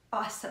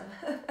 Awesome.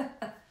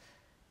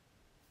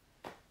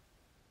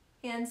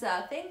 Hands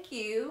up, thank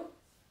you.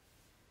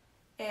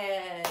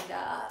 And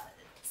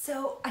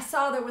so I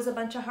saw there was a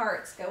bunch of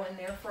hearts going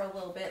there for a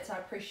little bit, so I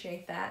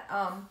appreciate that.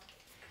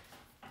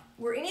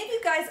 Were any of you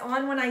guys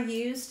on when I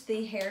used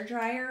the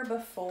hairdryer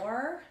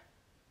before?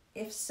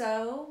 If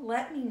so,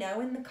 let me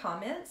know in the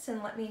comments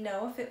and let me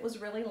know if it was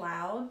really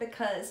loud,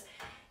 because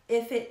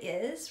if it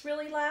is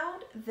really loud,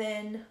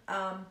 then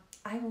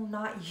I will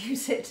not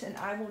use it, and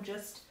I will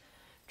just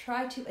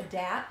try to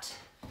adapt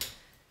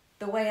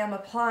the way I'm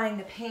applying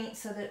the paint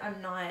so that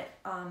I'm not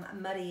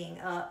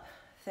muddying up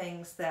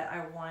things that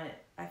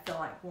I feel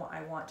like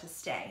I want to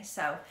stay.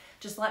 So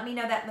just let me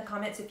know that in the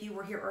comments. If you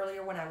were here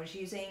earlier when I was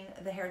using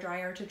the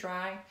hairdryer to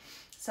dry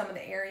some of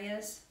the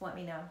areas, let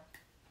me know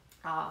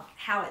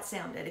how it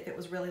sounded, if it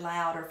was really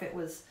loud or if it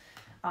was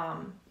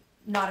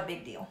not a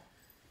big deal.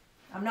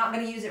 I'm not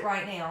going to use it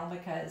right now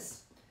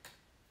because,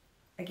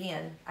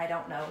 again, I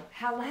don't know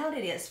how loud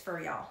it is for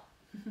y'all.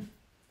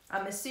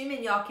 I'm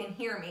assuming y'all can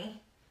hear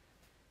me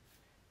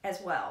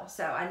as well,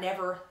 so I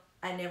never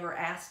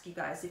ask you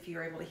guys if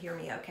you're able to hear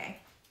me okay.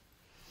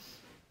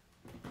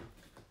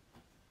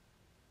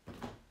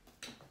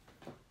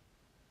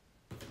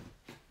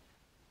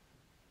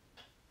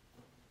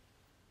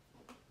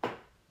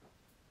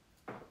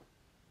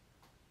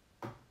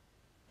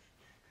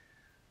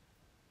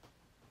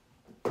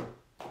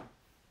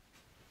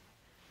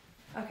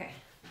 Okay,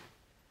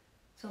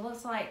 so it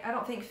looks like I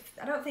don't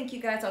think you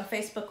guys on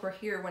Facebook were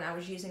here when I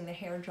was using the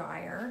hair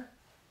dryer,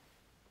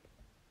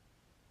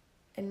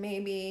 and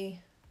maybe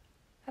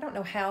I don't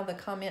know how the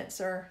comments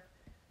are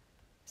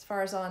as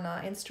far as on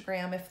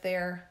Instagram, if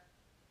they're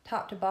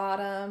top to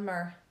bottom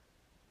or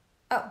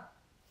oh,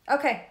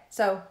 okay.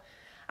 So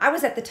I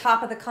was at the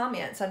top of the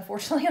comments,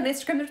 unfortunately, on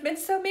Instagram. There's been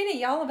so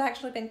many. Y'all have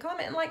actually been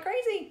commenting like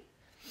crazy.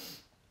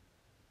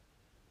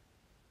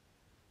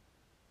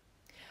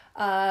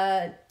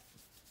 Oh,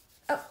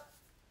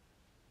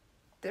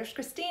 there's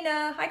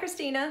Christina. Hi,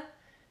 Christina.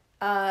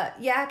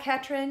 Yeah,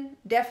 Katrin,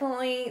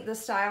 definitely the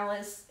style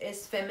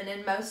is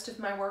feminine. Most of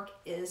my work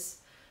is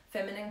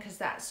feminine because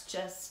that's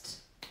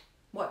just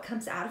what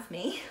comes out of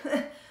me.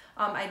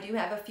 I do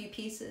have a few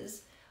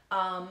pieces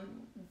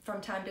from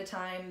time to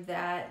time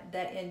that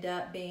end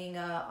up being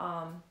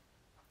a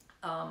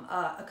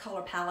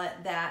color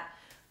palette that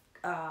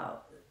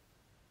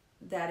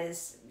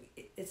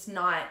it's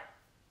not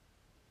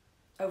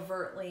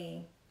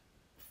overtly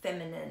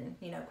feminine,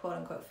 you know, quote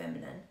unquote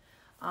feminine.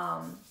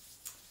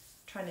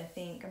 Trying to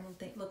think,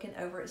 looking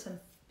over at some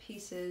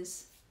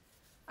pieces.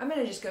 I'm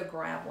gonna just go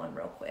grab one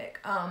real quick.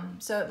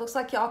 So it looks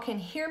like y'all can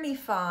hear me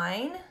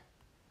fine.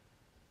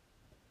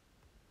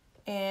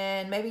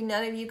 And maybe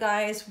none of you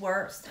guys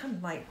were,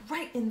 I'm like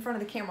right in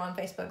front of the camera on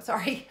Facebook,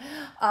 sorry.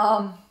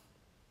 I'm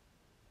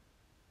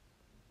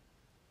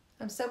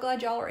so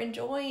glad y'all are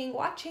enjoying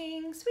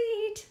watching,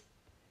 sweet.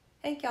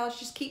 Thank y'all,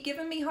 just keep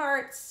giving me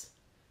hearts.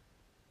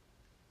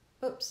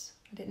 Oops,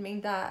 I didn't mean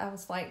that. I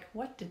was like,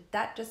 what did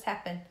that just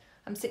happen?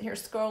 I'm sitting here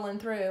scrolling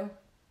through.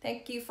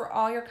 Thank you for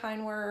all your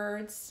kind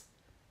words.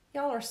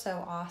 Y'all are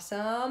so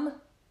awesome.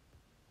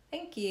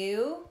 Thank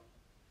you.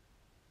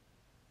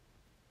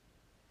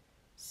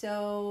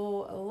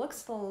 So it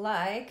looks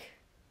like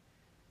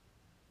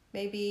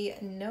maybe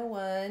no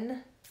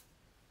one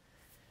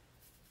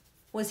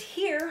was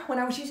here when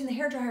I was using the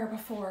hairdryer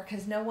before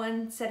because no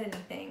one said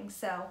anything.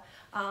 So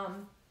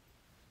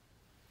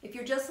if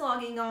you're just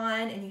logging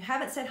on and you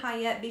haven't said hi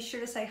yet, be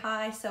sure to say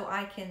hi so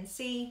I can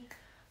see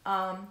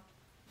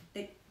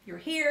that you're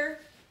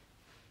here.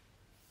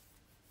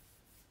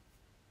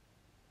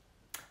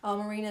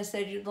 Marina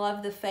said you'd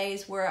love the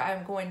phase where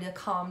I'm going to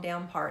calm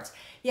down parts.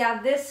 Yeah,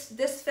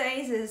 this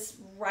phase is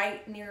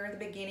right near the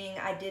beginning.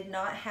 I did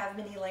not have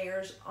many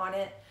layers on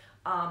it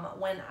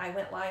when I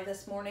went live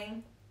this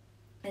morning.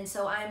 And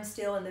so I'm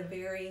still in the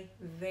very,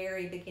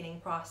 very beginning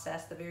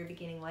process, the very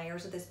beginning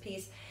layers of this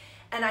piece.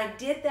 And I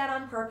did that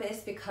on purpose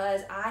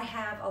because I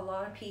have a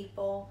lot of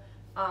people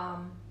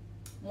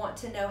want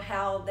to know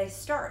how they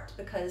start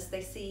because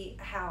they see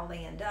how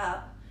they end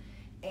up.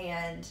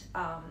 And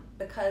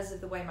because of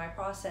the way my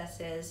process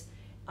is,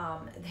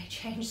 they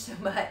change so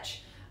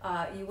much.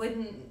 You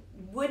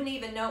wouldn't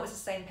even know it was the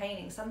same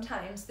painting.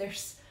 Sometimes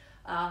there's,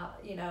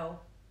 you know,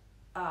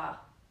 I've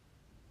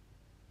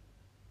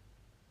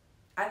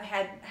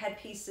had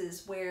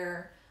pieces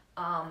where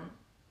I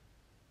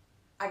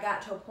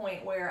got to a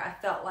point where I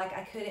felt like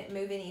I couldn't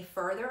move any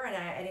further, and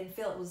I didn't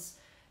feel it was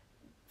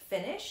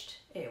finished.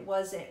 It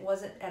wasn't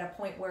at a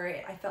point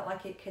where I felt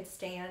like it could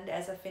stand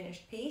as a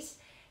finished piece.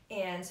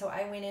 And so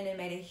I went in and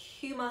made a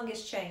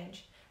humongous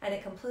change, and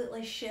it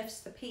completely shifts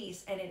the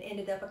piece, and it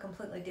ended up a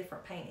completely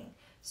different painting.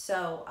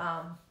 So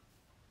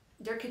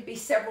there could be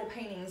several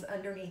paintings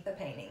underneath the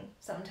painting.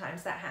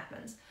 Sometimes that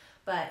happens,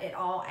 but it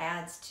all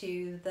adds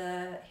to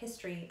the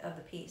history of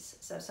the piece.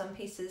 So some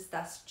pieces,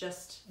 that's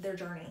just their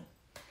journey.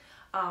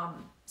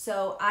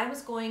 So I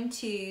was going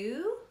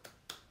to,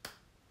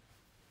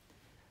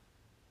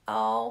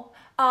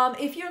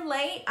 if you're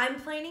late, I'm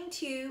planning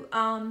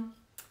to,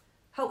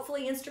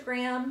 hopefully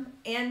Instagram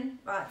and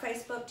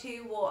Facebook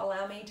too will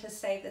allow me to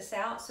save this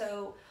out.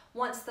 So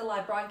once the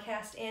live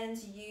broadcast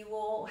ends, you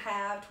will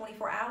have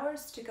 24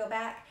 hours to go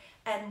back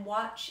and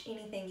watch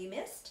anything you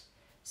missed.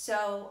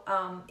 So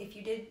if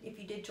you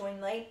did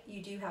join late,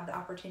 you do have the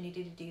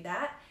opportunity to do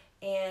that.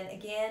 And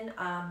again,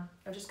 I'm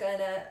just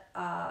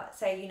gonna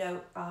say, you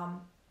know,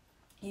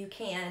 you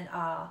can,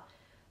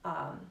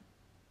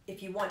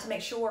 if you want to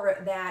make sure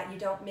that you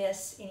don't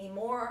miss any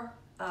more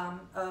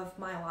of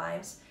my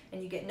lives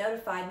and you get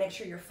notified, make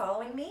sure you're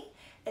following me,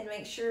 and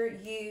make sure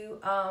you,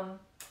 I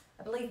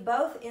believe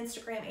both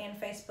Instagram and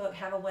Facebook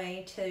have a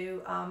way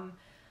to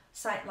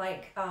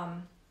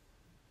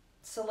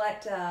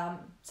select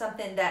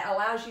something that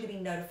allows you to be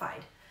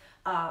notified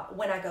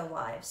when I go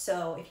live.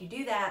 So if you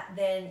do that,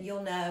 then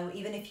you'll know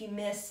even if you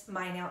miss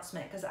my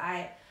announcement, because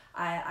I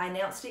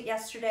announced it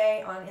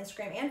yesterday on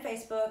Instagram and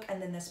Facebook,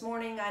 and then this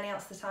morning I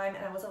announced the time,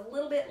 and I was a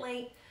little bit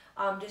late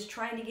just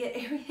trying to get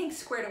everything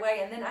squared away,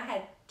 and then I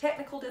had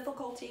technical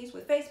difficulties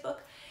with Facebook,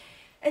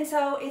 and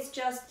so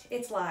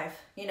it's live,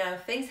 you know,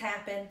 things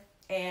happen,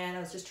 and I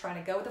was just trying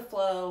to go with the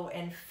flow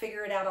and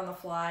figure it out on the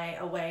fly,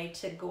 a way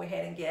to go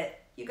ahead and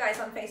get you guys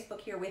on Facebook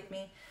here with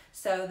me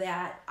so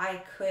that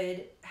I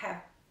could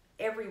have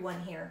everyone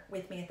here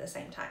with me at the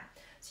same time,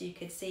 so you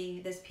could see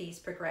this piece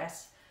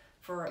progress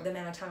for the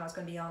amount of time I was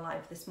going to be on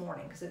live this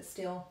morning, because it's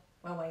still,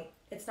 well, wait,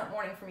 it's not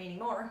morning for me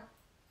anymore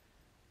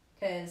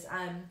because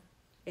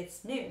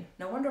it's noon.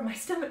 No wonder my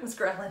stomach was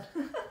growling.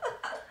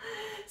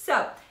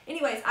 So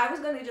anyways, I was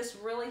going to just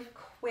really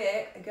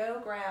quick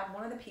go grab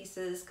one of the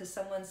pieces because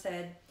someone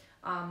said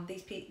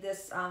this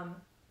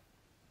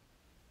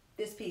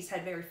piece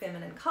had very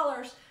feminine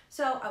colors.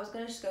 So I was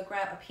going to just go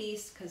grab a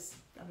piece because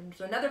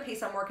there's another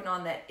piece I'm working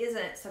on that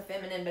isn't so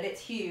feminine, but it's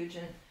huge,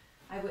 and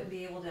I wouldn't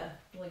be able to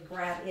really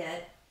grab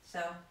it.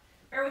 So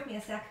bear with me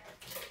a sec.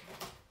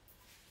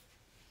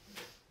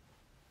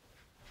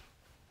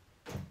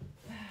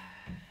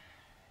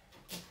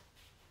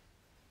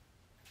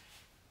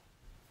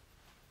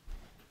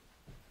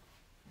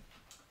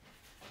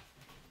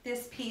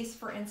 This piece,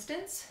 for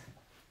instance,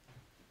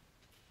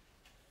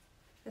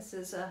 this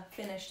is a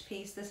finished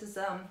piece. This is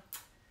a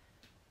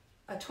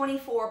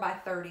 24 by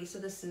 30, so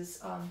this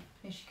is,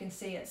 as you can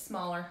see, it's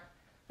smaller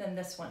than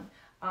this one.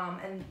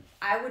 And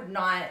I would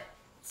not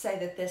say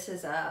that this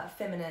is a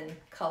feminine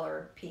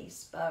colored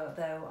piece,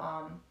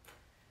 though.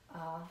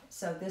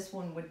 So this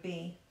one would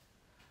be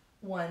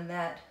one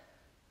that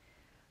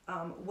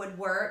would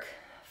work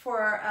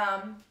for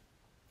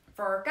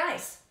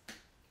guys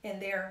in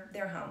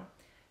their home.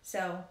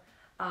 So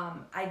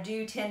I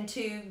do tend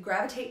to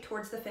gravitate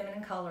towards the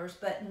feminine colors,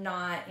 but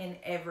not in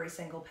every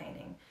single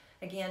painting.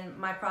 Again,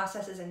 my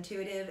process is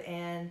intuitive,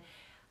 and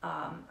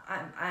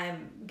I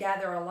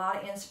gather a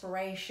lot of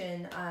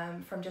inspiration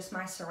from just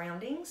my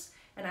surroundings.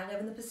 And I live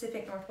in the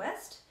Pacific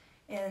Northwest,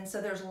 and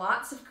so there's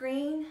lots of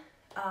green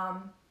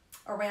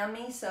around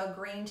me. So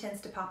green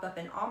tends to pop up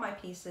in all my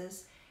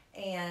pieces,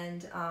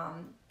 and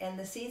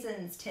the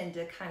seasons tend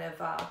to kind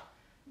of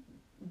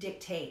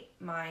dictate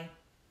my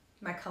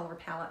color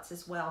palettes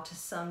as well to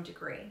some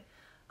degree.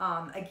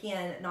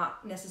 Again,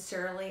 not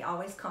necessarily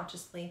always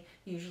consciously.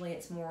 Usually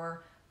it's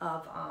more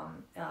of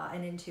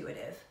an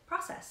intuitive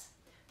process.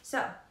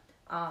 So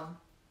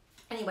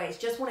anyways,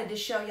 just wanted to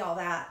show y'all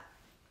that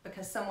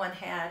because someone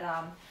had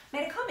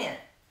made a comment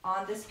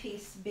on this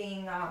piece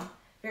being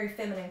very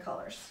feminine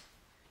colors.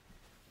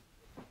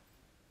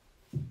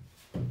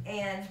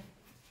 And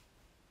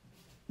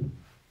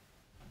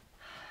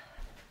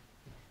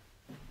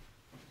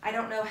I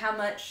don't know how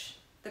much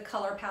the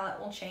color palette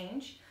will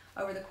change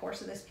over the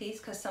course of this piece,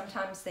 because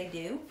sometimes they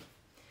do.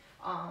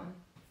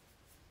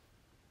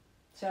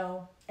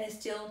 So it's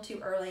still too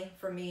early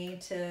for me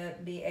to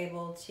be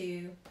able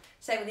to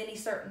say with any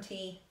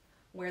certainty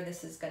where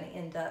this is going to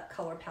end up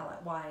color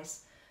palette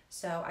wise.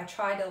 So I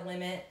try to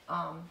limit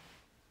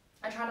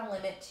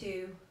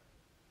to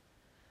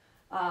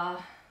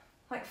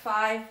like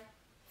five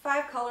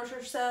colors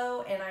or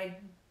so, and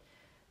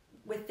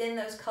within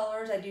those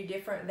colors I do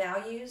different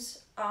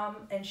values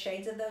and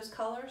shades of those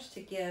colors to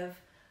give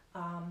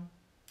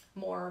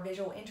more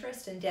visual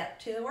interest and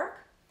depth to the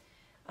work.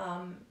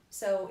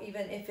 So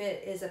even if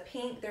it is a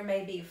pink, there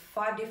may be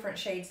 5 different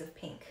shades of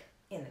pink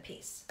in the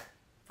piece,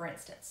 for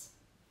instance.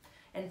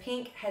 And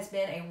pink has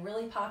been a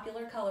really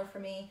popular color for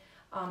me.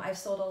 I've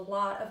sold a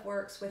lot of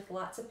works with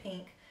lots of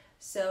pink,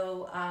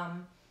 so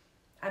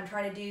I'm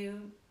trying to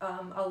do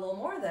a little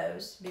more of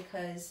those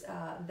because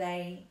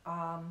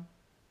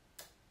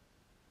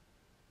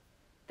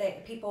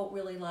people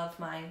really love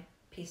my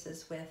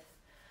pieces with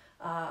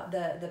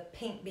the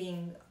pink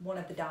being one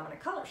of the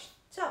dominant colors.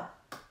 So,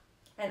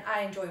 and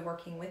I enjoy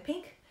working with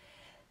pink,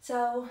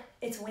 so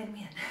it's a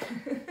win-win.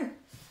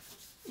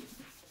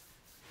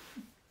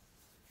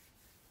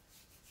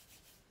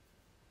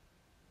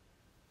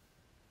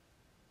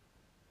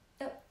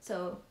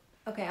 So,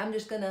 okay, I'm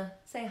just gonna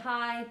say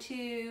hi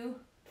to,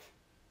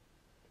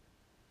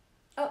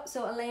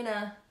 so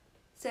Elena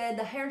said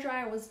the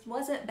hairdryer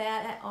wasn't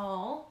bad at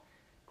all.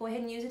 Go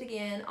ahead and use it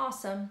again.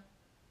 Awesome.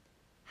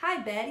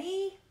 Hi,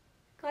 Betty.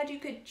 Glad you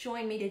could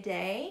join me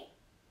today.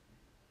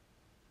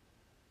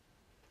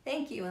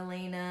 Thank you,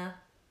 Elena.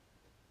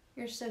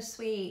 You're so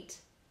sweet.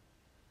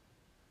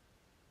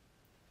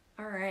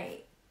 All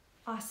right,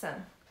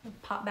 awesome. I'll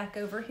pop back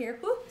over here.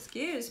 Whew,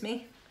 excuse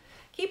me.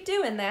 Keep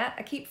doing that.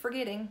 I keep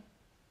forgetting.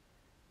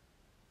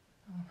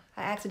 Oh,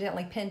 I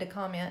accidentally pinned a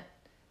comment.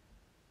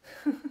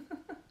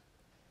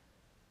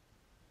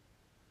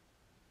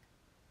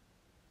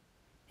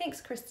 Thanks,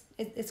 Chris.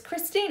 It's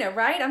Christina,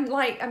 right?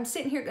 I'm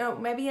sitting here. Oh,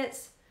 maybe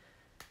it's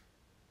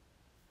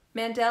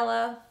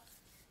Mandela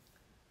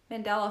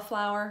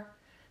flower.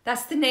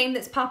 That's the name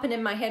that's popping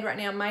in my head right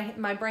now.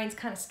 My brain's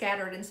kind of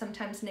scattered, and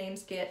sometimes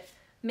names get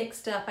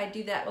mixed up. I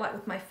do that like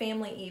with my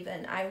family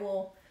even. I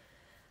will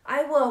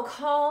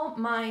call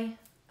my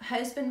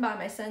husband by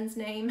my son's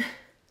name,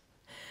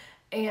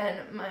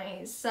 and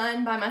my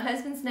son by my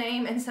husband's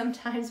name, and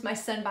sometimes my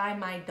son by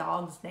my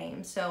dog's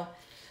name. So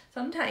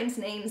sometimes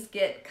names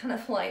get kind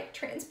of like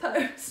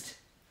transposed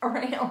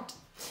around.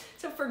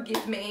 So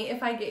forgive me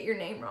if I get your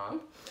name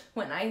wrong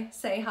when I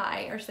say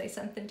hi or say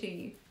something to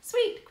you.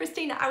 Sweet,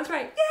 Christina, I was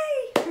right.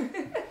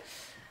 Yay!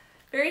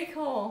 Very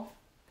cool.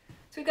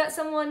 So we've got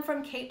someone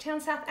from Cape Town,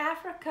 South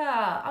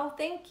Africa. Oh,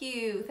 thank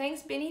you.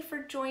 Thanks, Benny,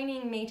 for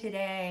joining me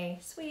today.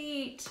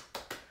 Sweet.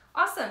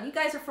 Awesome. You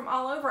guys are from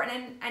all over.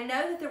 And I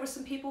know that there were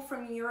some people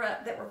from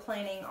Europe that were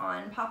planning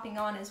on popping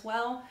on as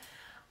well.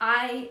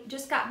 I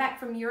just got back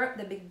from Europe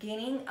the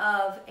beginning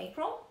of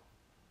April.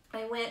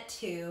 I went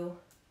to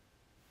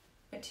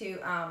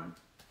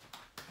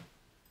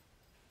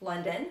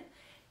London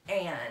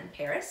and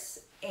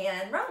Paris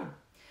and Rome.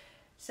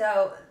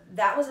 So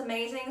that was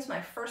amazing. It's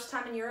my first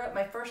time in Europe,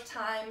 my first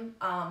time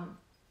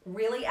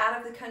really out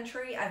of the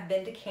country. I've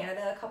been to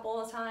Canada a couple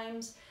of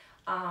times,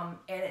 And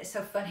it's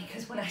so funny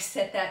because when I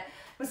said that,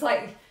 it was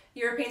like,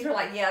 Europeans were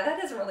like, yeah,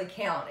 that doesn't really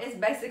count. It's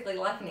basically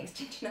like an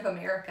extension of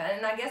America.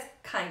 And I guess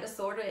kind of,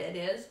 sort of it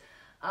is.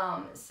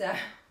 So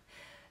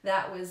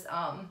that was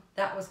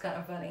kind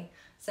of funny.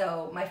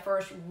 So my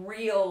first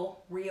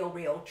real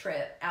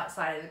trip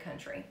outside of the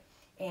country.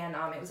 And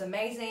it was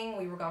amazing.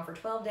 We were gone for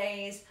 12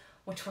 days,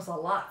 which was a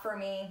lot for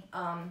me.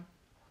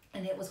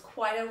 And it was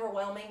quite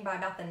overwhelming. By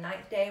about the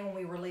 9th day when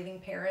we were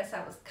leaving Paris,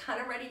 I was kind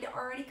of ready to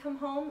already come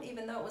home,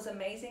 even though it was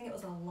amazing. It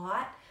was a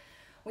lot.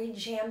 We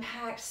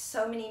jam-packed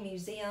so many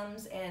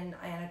museums and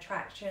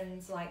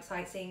attractions, like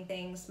sightseeing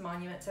things,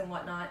 monuments and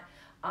whatnot,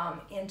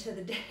 into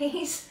the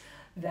days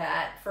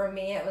that for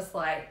me it was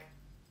like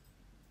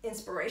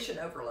inspiration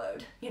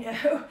overload, you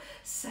know?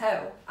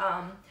 So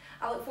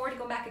I look forward to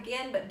going back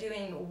again, but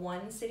doing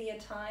one city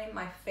at a time.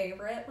 My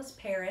favorite was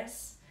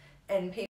Paris, and people